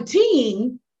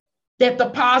guaranteeing that the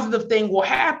positive thing will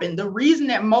happen. The reason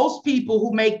that most people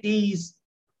who make these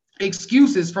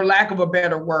excuses, for lack of a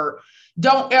better word,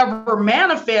 don't ever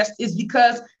manifest is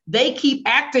because they keep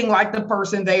acting like the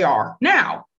person they are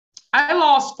now. I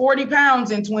lost 40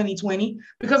 pounds in 2020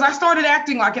 because I started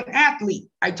acting like an athlete.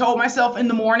 I told myself in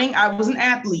the morning I was an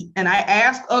athlete, and I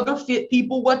asked other fit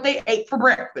people what they ate for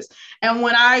breakfast. And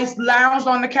when I lounged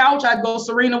on the couch, I'd go,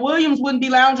 Serena Williams wouldn't be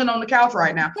lounging on the couch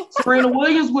right now. Serena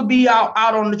Williams would be out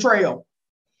on the trail.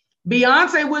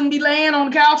 Beyonce wouldn't be laying on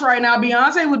the couch right now.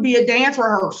 Beyonce would be at dance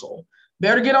rehearsal.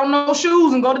 Better get on those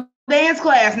shoes and go to dance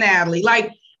class, Natalie.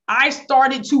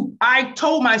 I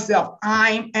told myself,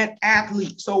 I'm an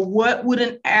athlete. So what would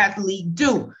an athlete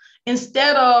do?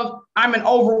 Instead of, I'm an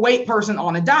overweight person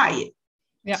on a diet.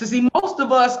 Yeah. So see, most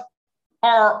of us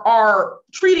are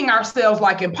treating ourselves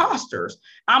like imposters.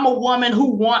 I'm a woman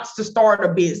who wants to start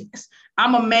a business.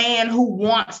 I'm a man who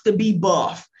wants to be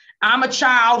buff. I'm a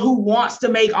child who wants to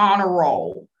make honor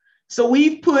roll. So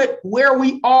we've put where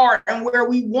we are and where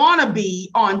we want to be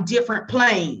on different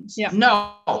planes. Yeah.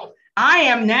 No. I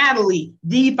am Natalie,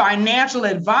 the financial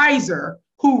advisor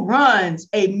who runs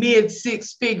a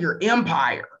mid-6-figure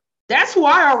empire. That's who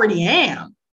I already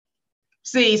am.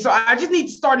 See, so I just need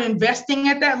to start investing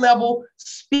at that level,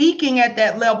 speaking at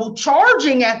that level,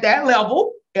 charging at that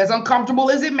level, as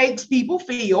uncomfortable as it makes people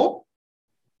feel.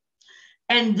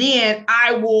 And then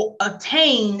I will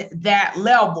attain that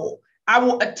level. I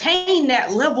will attain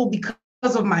that level because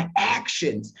of my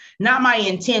actions, not my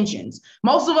intentions.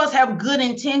 Most of us have good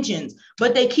intentions,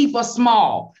 but they keep us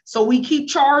small. So we keep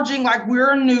charging like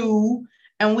we're new,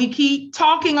 and we keep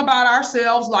talking about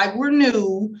ourselves like we're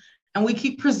new, and we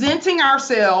keep presenting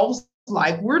ourselves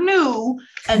like we're new.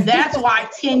 And that's why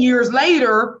 10 years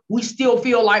later, we still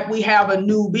feel like we have a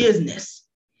new business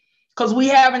because we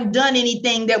haven't done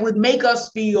anything that would make us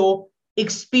feel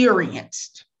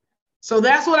experienced. So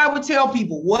that's what I would tell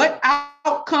people. What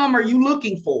outcome are you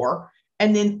looking for?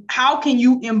 And then how can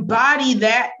you embody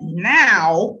that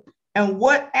now? And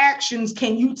what actions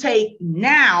can you take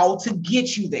now to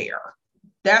get you there?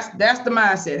 That's the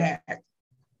mindset hack.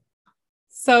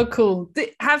 So cool.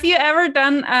 Have you ever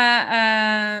done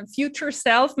a future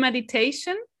self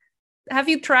meditation? Have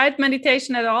you tried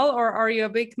meditation at all, or are you a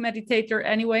big meditator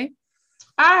anyway?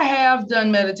 I have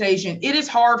done meditation. It is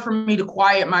hard for me to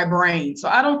quiet my brain, so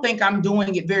I don't think I'm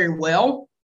doing it very well.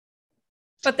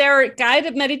 But there are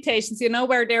guided meditations,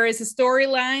 where there is a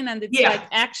storyline and it's like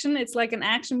action. It's like an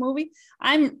action movie.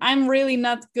 I'm really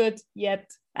not good yet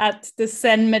at the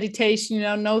Zen meditation,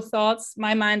 no thoughts.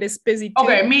 My mind is busy too.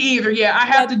 Okay, me either. Yeah, I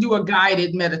have to do a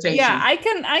guided meditation. Yeah, I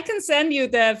can send you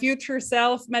the future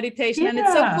self meditation, and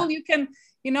it's so cool. You can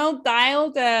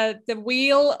dial the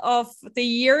wheel of the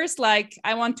years, like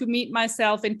I want to meet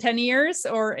myself in 10 years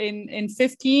or in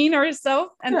 15 or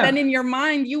so. And then in your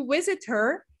mind, you visit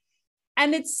her.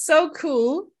 And it's so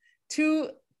cool to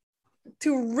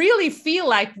really feel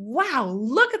like, wow,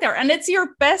 look at her. And it's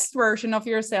your best version of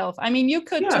yourself. I mean, you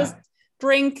could just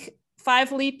drink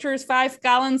 5 liters, 5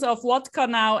 gallons of vodka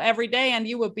now every day, and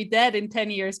you would be dead in 10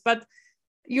 years. But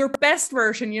your best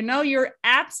version, your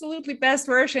absolutely best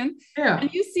version. Yeah.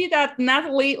 And you see that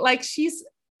Natalie, like she's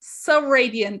so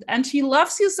radiant and she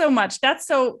loves you so much. That's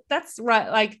right.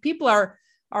 Like people are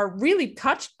are really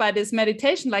touched by this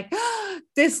meditation, like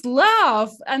this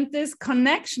love and this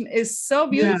connection is so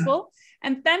beautiful.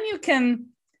 And then you can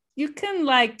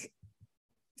like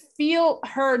feel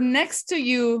her next to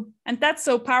you. And that's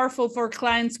so powerful for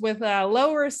clients with a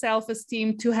lower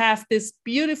self-esteem, to have this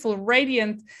beautiful,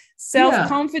 radiant,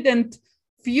 self-confident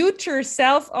future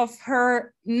self of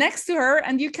her next to her.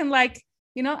 And you can, like,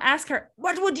 you know, ask her,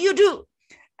 what would you do?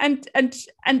 And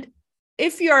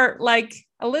if you're like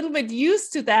a little bit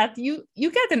used to that, you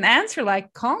get an answer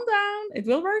like, calm down, it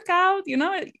will work out, you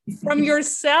know, from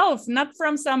yourself, not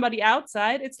from somebody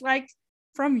outside. It's like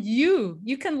from you.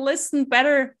 You can listen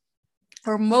better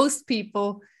for most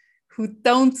people who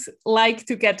don't like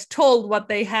to get told what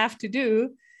they have to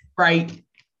do. Right.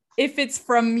 If it's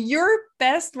from your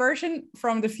best version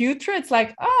from the future, it's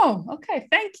like, oh, okay,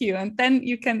 thank you. And then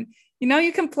you can, you know,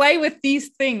 you can play with these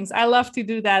things. I love to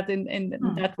do that in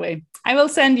that way. I will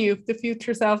send you the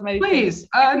future self meditation. Please,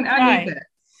 I need that.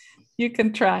 You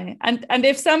can try. And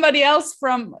if somebody else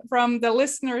from the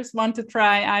listeners want to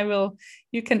try,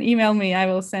 you can email me. I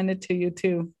will send it to you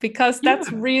too, because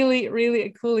that's really, really a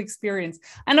cool experience.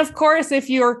 And of course, if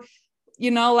you're,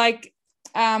 you know, like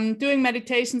doing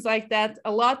meditations like that a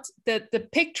lot, the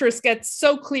pictures get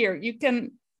so clear. You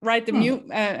can write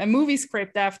a movie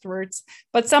script afterwards,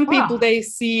 but some people, they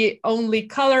see only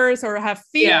colors or have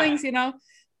feelings, you know.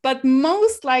 But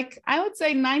most, like I would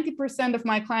say 90% of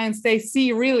my clients, they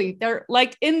see really, they're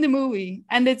like in the movie,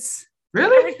 and it's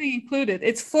really everything included.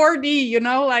 It's 4D, you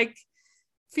know, like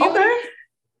feeling,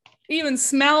 even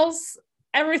smells,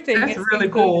 everything. That's really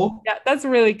cool. Yeah, that's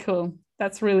really cool.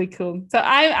 That's really cool. So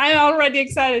I'm already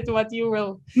excited to what you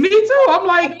will. Me too. I'm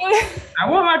like, I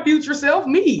want my future self,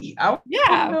 me. Know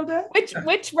that.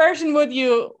 Which version would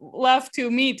you love to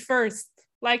meet first?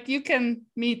 Like, you can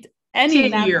meet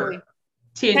any 10 year.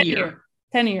 10 year.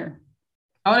 10 year.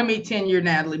 I want to meet 10 year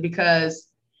Natalie, because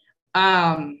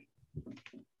I'll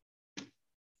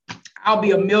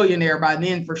be a millionaire by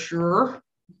then for sure.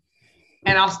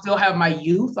 And I'll still have my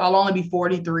youth. I'll only be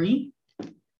 43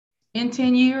 in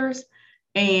 10 years.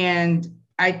 And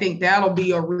I think that'll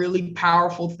be a really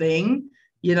powerful thing,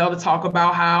 you know, to talk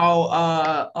about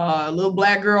how a little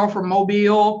Black girl from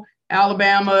Mobile,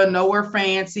 Alabama, nowhere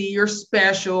fancy, you're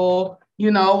special,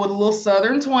 you know, with a little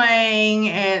Southern twang.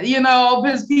 And, you know,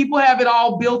 because people have it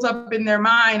all built up in their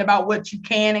mind about what you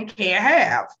can and can't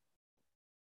have.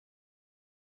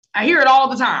 I hear it all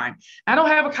the time. I don't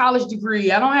have a college degree.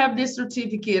 I don't have this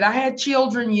certificate. I had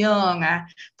children young. I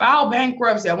filed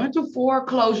bankruptcy. I went through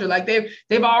foreclosure. Like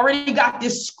they've already got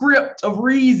this script of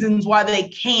reasons why they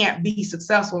can't be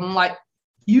successful. I'm like,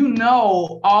 you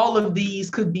know, all of these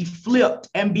could be flipped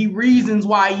and be reasons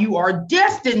why you are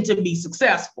destined to be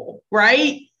successful,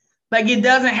 right? Like, it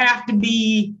doesn't have to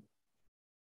be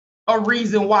a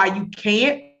reason why you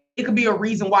can't. It could be a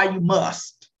reason why you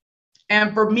must.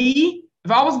 And for me, if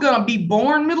I was going to be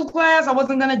born middle class, I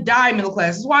wasn't going to die middle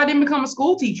class. That's why I didn't become a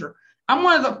school teacher. I'm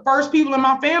one of the first people in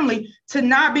my family to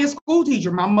not be a school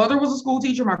teacher. My mother was a school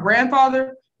teacher. My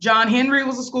grandfather, John Henry,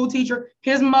 was a school teacher.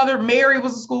 His mother, Mary,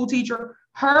 was a school teacher.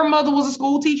 Her mother was a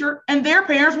school teacher, and their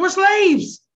parents were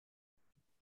slaves.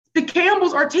 The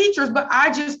Campbells are teachers, but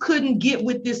I just couldn't get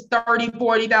with this $30,000,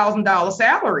 $40,000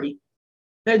 salary.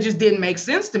 That just didn't make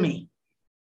sense to me.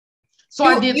 So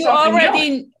I did something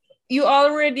else. You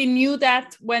already knew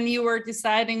that when you were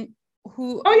deciding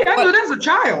who. Oh, yeah, I knew that as a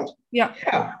child. Yeah.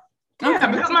 Yeah. Okay.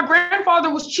 Yeah, because my grandfather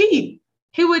was cheap.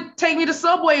 He would take me to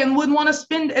Subway and wouldn't want to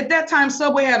spend, at that time,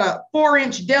 Subway had a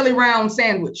 4-inch deli round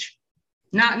sandwich.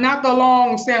 Not the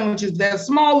long sandwiches, the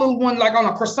small little one, like on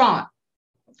a croissant.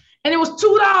 And it was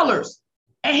 $2.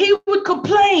 And he would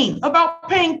complain about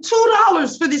paying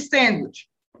 $2 for this sandwich.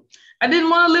 I didn't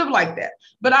want to live like that.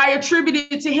 But I attributed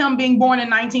it to him being born in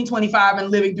 1925 and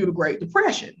living through the Great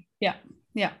Depression. Yeah,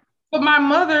 yeah. But my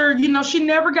mother, you know, she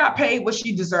never got paid what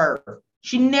she deserved.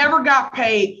 She never got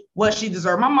paid what she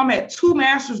deserved. My mom had 2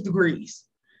 master's degrees,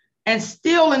 and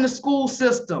still in the school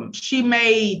system, she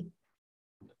made,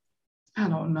 I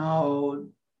don't know,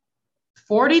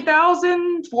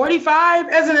 40,000, 45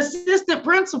 as an assistant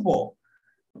principal.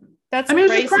 That's crazy. It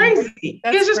was just crazy.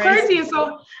 It's just crazy. And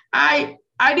so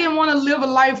I didn't want to live a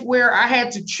life where I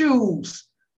had to choose.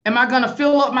 Am I going to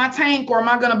fill up my tank, or am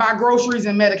I going to buy groceries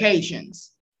and medications?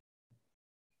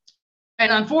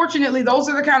 And unfortunately, those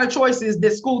are the kind of choices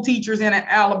that school teachers in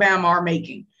Alabama are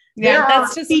making. Yeah,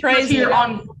 that's just crazy. There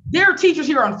are teachers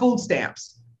here on food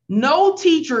stamps. No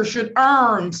teacher should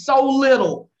earn so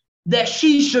little that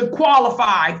she should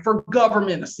qualify for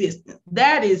government assistance.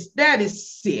 That is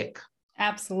sick.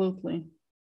 Absolutely.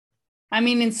 I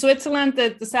mean, in Switzerland,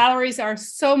 the salaries are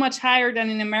so much higher than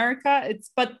in America.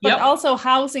 But also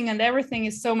housing and everything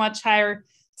is so much higher.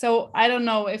 So I don't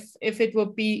know if it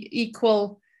would be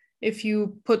equal if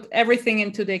you put everything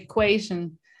into the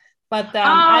equation. But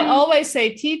I always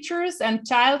say teachers and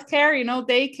childcare,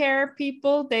 daycare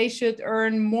people, they should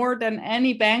earn more than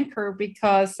any banker,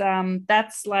 because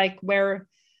that's like where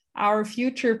our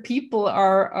future people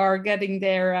are getting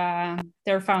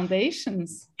their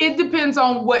foundations. It depends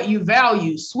on what you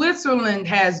value. Switzerland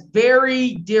has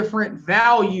very different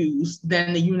values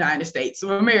than the United States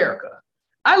of America.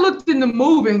 I looked into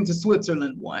moving to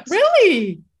Switzerland once.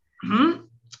 Really? Mm-hmm.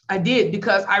 I did,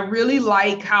 because I really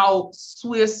like how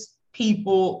Swiss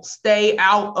people stay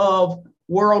out of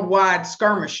worldwide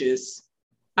skirmishes.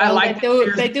 Well, I like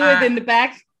they do it in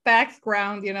the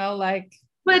background, like.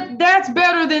 But that's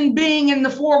better than being in the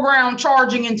foreground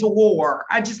charging into war.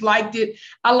 I just liked it.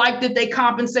 I like that they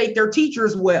compensate their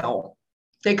teachers well.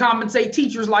 They compensate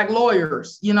teachers like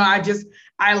lawyers.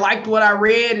 I liked what I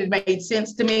read. It made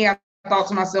sense to me. I thought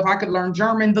to myself, I could learn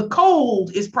German. The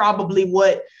cold is probably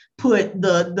what put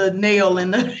the nail in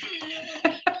the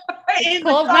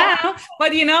cold now.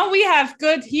 But we have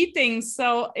good heating.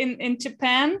 So in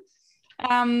Japan,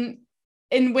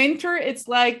 in winter, it's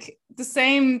like the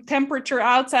same temperature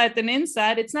outside than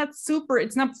inside. It's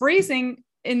not freezing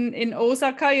in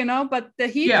Osaka, but the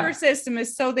heater system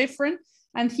is so different.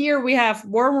 And here we have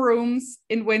warm rooms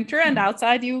in winter, and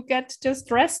outside you get just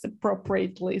dressed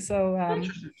appropriately. So,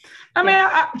 I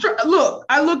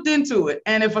looked into it,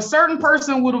 and if a certain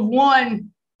person would have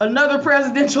won another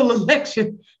presidential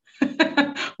election,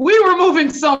 we were moving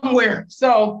somewhere.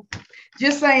 So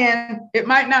just saying, it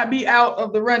might not be out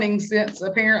of the running, since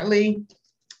apparently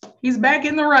he's back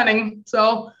in the running.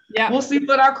 So we'll see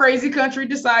what our crazy country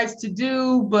decides to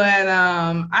do. But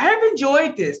I have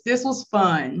enjoyed this. This was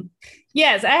fun.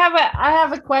 Yes, I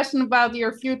have a question about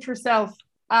your future self.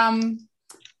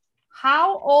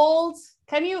 How old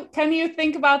can you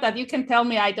think about that? You can tell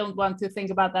me. I don't want to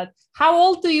think about that. How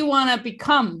old do you want to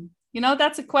become?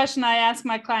 That's a question I ask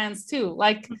my clients too.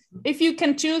 Like, if you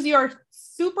can choose, you're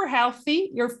super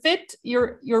healthy, you're fit,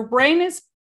 your brain is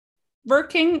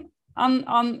working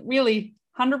on really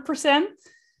 100%.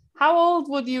 How old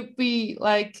would you be,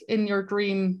 like, in your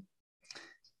dream?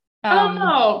 I don't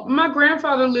know. My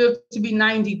grandfather lived to be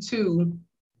 92.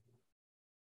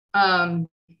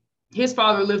 His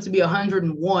father lived to be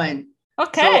 101.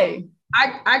 Okay. So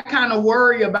I kind of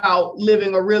worry about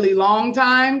living a really long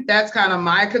time. That's kind of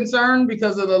my concern,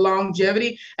 because of the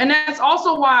longevity. And that's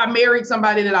also why I married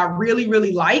somebody that I really,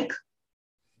 really like.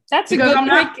 That's because a good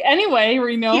trick anyway,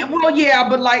 Reno. Yeah,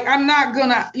 but like, I'm not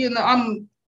gonna,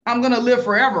 I'm gonna live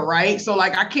forever, right? So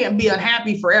like, I can't be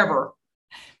unhappy forever.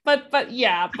 But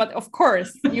of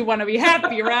course you want to be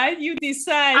happy, right? You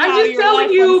decide. I'm just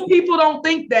telling you, people don't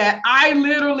think that. I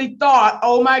literally thought,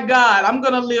 oh my God, I'm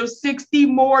going to live 60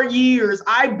 more years.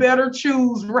 I better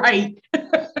choose right.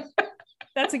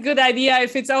 That's a good idea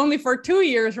if it's only for 2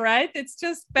 years, right? It's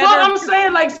just better. Well, I'm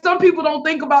saying, like, some people don't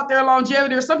think about their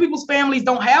longevity, or some people's families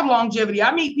don't have longevity.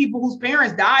 I meet people whose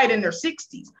parents died in their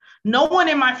 60s. No one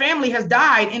in my family has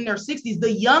died in their 60s.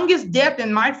 The youngest death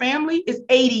in my family is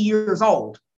 80 years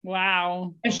old.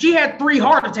 Wow. And she had 3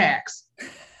 heart attacks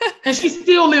and she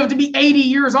still lived to be 80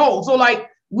 years old. So like,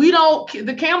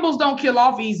 the Campbells don't kill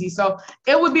off easy. So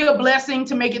it would be a blessing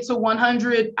to make it to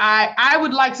 100. I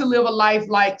would like to live a life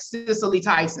like Cicely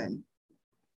Tyson.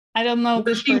 I don't know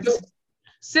this person.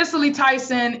 Cicely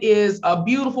Tyson is a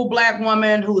beautiful Black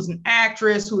woman who's an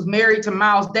actress, who's married to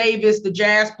Miles Davis, the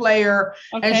jazz player.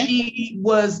 Okay. And she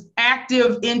was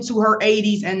active into her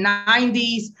 80s and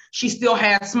 90s. She still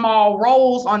had small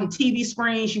roles on the TV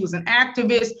screen. She was an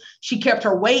activist. She kept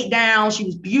her weight down. She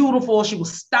was beautiful. She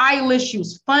was stylish. She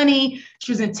was funny.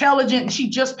 She was intelligent. And she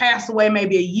just passed away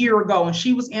maybe a year ago, and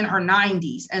she was in her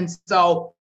 90s. And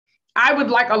so I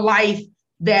would like a life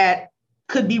that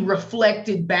could be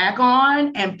reflected back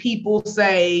on, and people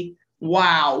say,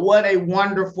 wow, what a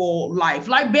wonderful life.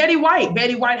 Like Betty White.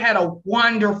 Betty White had a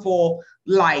wonderful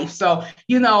life. So,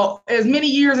 as many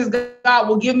years as God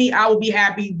will give me, I will be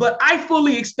happy. But I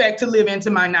fully expect to live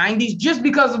into my 90s just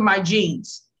because of my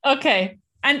genes. Okay.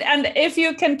 And if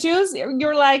you can choose,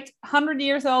 you're like 100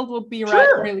 years old would be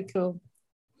right, really cool.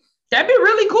 That'd be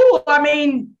really cool. I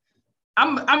mean,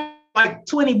 I'm like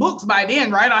 20 books by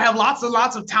then, right? I have lots and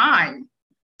lots of time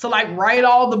to like write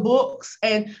all the books,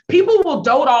 and people will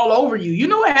dote all over you. You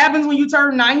know what happens when you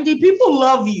turn 90? People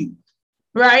love you,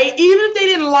 right? Even if they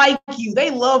didn't like you,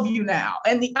 they love you now.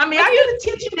 And I get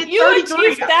attention at 33. You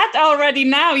achieved that already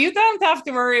now. You don't have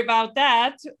to worry about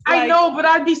that. I know, but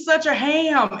I'd be such a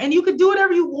ham. And you could do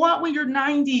whatever you want when you're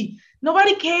 90.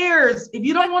 Nobody cares. If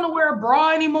you don't want to wear a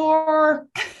bra anymore,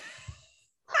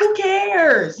 who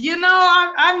cares? You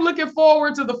know, I'm looking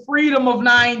forward to the freedom of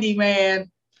 90,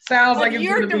 man. Sounds like it's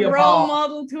going to be a ball. You're the role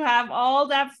model to have all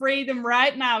that freedom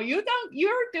right now. You're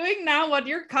doing now what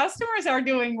your customers are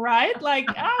doing, right? Like,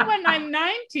 oh, when I'm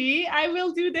 90, I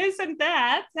will do this and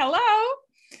that. Hello.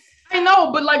 I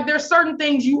know, but like there's certain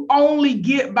things you only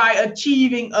get by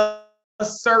achieving a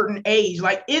certain age.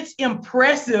 Like it's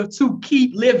impressive to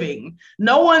keep living.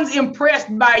 No one's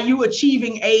impressed by you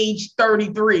achieving age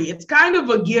 33. It's kind of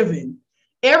a given.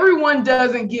 Everyone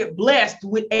doesn't get blessed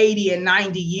with 80 and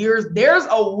 90 years. There's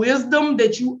a wisdom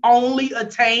that you only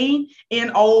attain in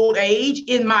old age,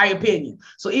 in my opinion.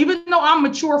 So even though I'm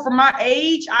mature for my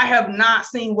age, I have not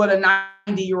seen what a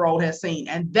 90-year-old has seen.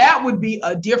 And that would be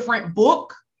a different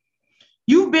book.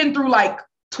 You've been through like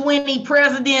 20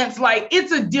 presidents. Like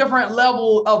it's a different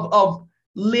level of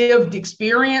lived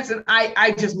experience. And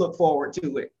I just look forward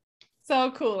to it.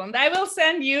 So cool. And I will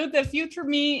send you the future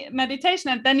me meditation,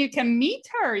 and then you can meet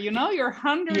her, you know, your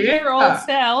 100-year-old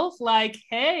self. Like,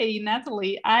 hey,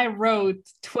 Natalie, I wrote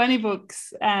 20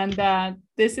 books and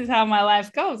this is how my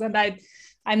life goes. And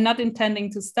I'm not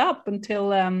intending to stop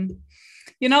until,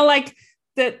 you know, like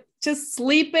just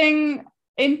sleeping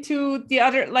into the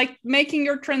other, like making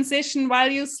your transition while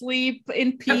you sleep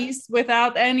in peace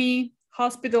without any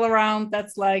hospital around.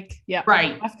 That's like, yeah,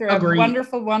 right. After a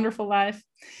wonderful, wonderful life.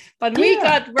 But we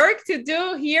got work to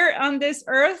do here on this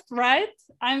earth, right?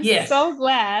 I'm so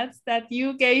glad that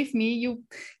you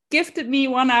gifted me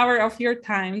 1 hour of your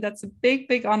time. That's a big,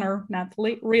 big honor,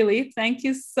 Natalie. Really. Thank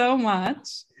you so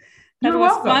much. That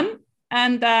was fun.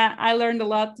 And I learned a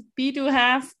lot. Be do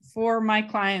have for my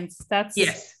clients. That's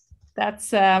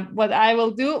what I will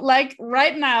do, like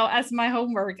right now as my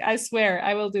homework. I swear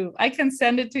I will do. I can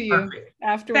send it to you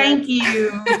afterwards. Thank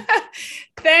you.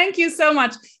 Thank you so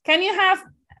much. Can you have,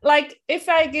 like, if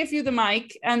I give you the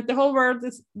mic and the whole world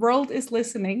is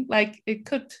listening, like it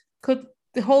could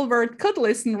the whole world could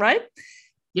listen, right?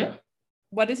 Yeah.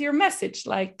 What is your message?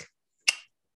 Like,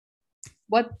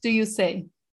 what do you say?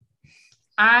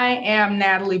 I am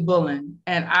Natalie Bullen,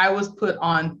 and I was put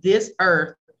on this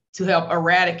earth to help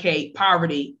eradicate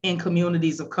poverty in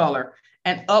communities of color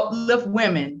and uplift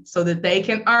women so that they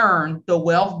can earn the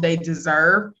wealth they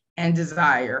deserve and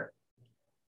desire.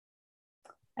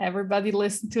 Everybody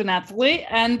listen to Natalie.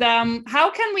 And how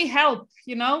can we help?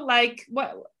 You know, like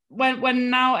when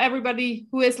now everybody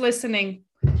who is listening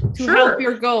to help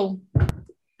your goal?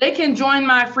 They can join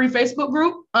my free Facebook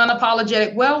group,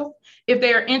 Unapologetic Wealth. If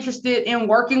they are interested in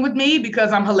working with me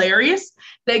because I'm hilarious,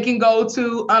 they can go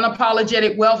to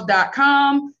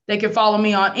unapologeticwealth.com. They can follow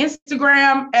me on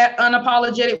Instagram at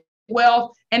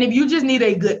unapologeticwealth. And if you just need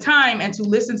a good time and to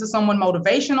listen to someone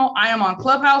motivational, I am on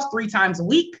Clubhouse 3 times a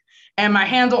week. And my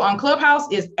handle on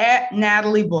Clubhouse is at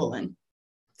Natalie Bullen.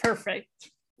 Perfect.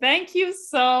 Thank you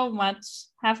so much.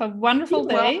 Have a wonderful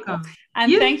day. Welcome.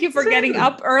 And thank you for getting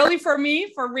up early for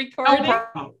me for recording. No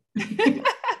problem.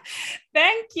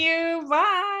 Thank you.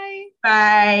 Bye.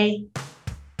 Bye.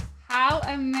 How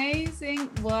amazing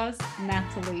was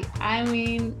Natalie? I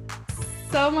mean,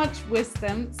 so much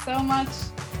wisdom, so much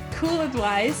cool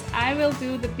advice. I will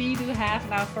do the Be Do Have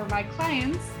now for my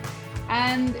clients.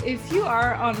 And if you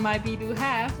are on my Be Do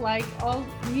Have, like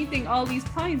meeting all these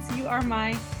points, you are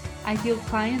my ideal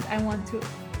client. I want to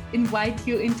invite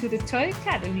you into the Joy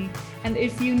Academy. And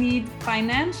if you need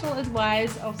financial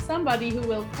advice of somebody who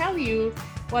will tell you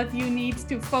what you need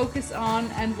to focus on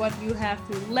and what you have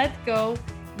to let go,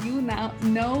 you now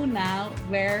know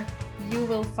where you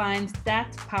will find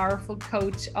that powerful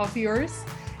coach of yours.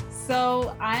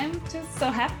 So I'm just so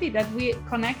happy that we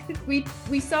connected. We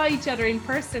saw each other in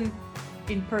person,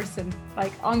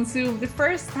 like on Zoom the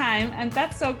first time. And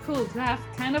that's so cool to have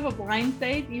kind of a blind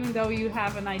date, even though you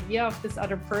have an idea of this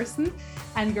other person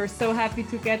and you're so happy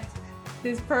to get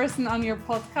this person on your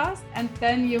podcast, and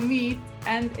then you meet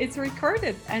and it's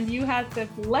recorded and you had the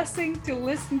blessing to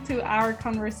listen to our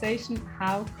conversation.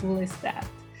 How cool is that?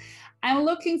 I'm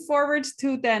looking forward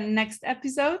to the next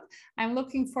episode. I'm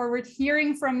looking forward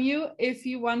hearing from you. If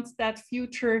you want that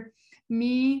future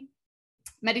me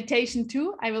meditation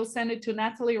too, I will send it to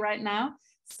Natalie right now.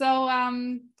 So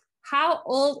how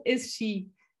old is she?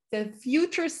 The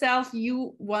future self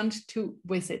you want to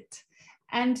visit.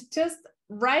 And just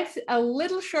write a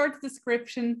little short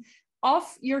description of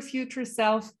your future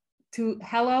self to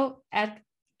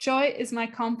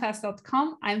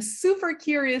hello@joyismycompass.com. I'm super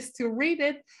curious to read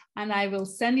it, and I will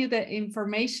send you the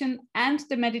information and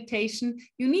the meditation.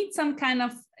 You need some kind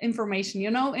of information.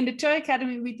 You know, in the Joy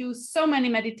Academy, we do so many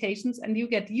meditations and you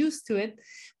get used to it.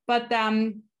 But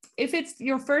if it's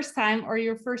your first time or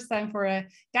your first time for a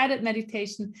guided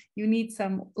meditation, you need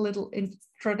some little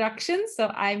introduction. So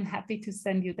I'm happy to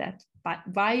send you that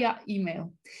via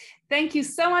email. Thank you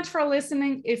so much for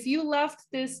listening. If you loved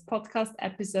this podcast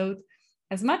episode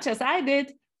as much as I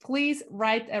did, please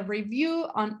write a review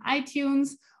on iTunes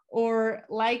or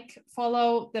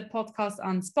follow the podcast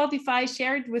on Spotify,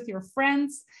 share it with your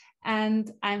friends.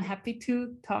 And I'm happy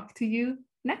to talk to you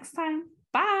next time.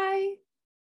 Bye.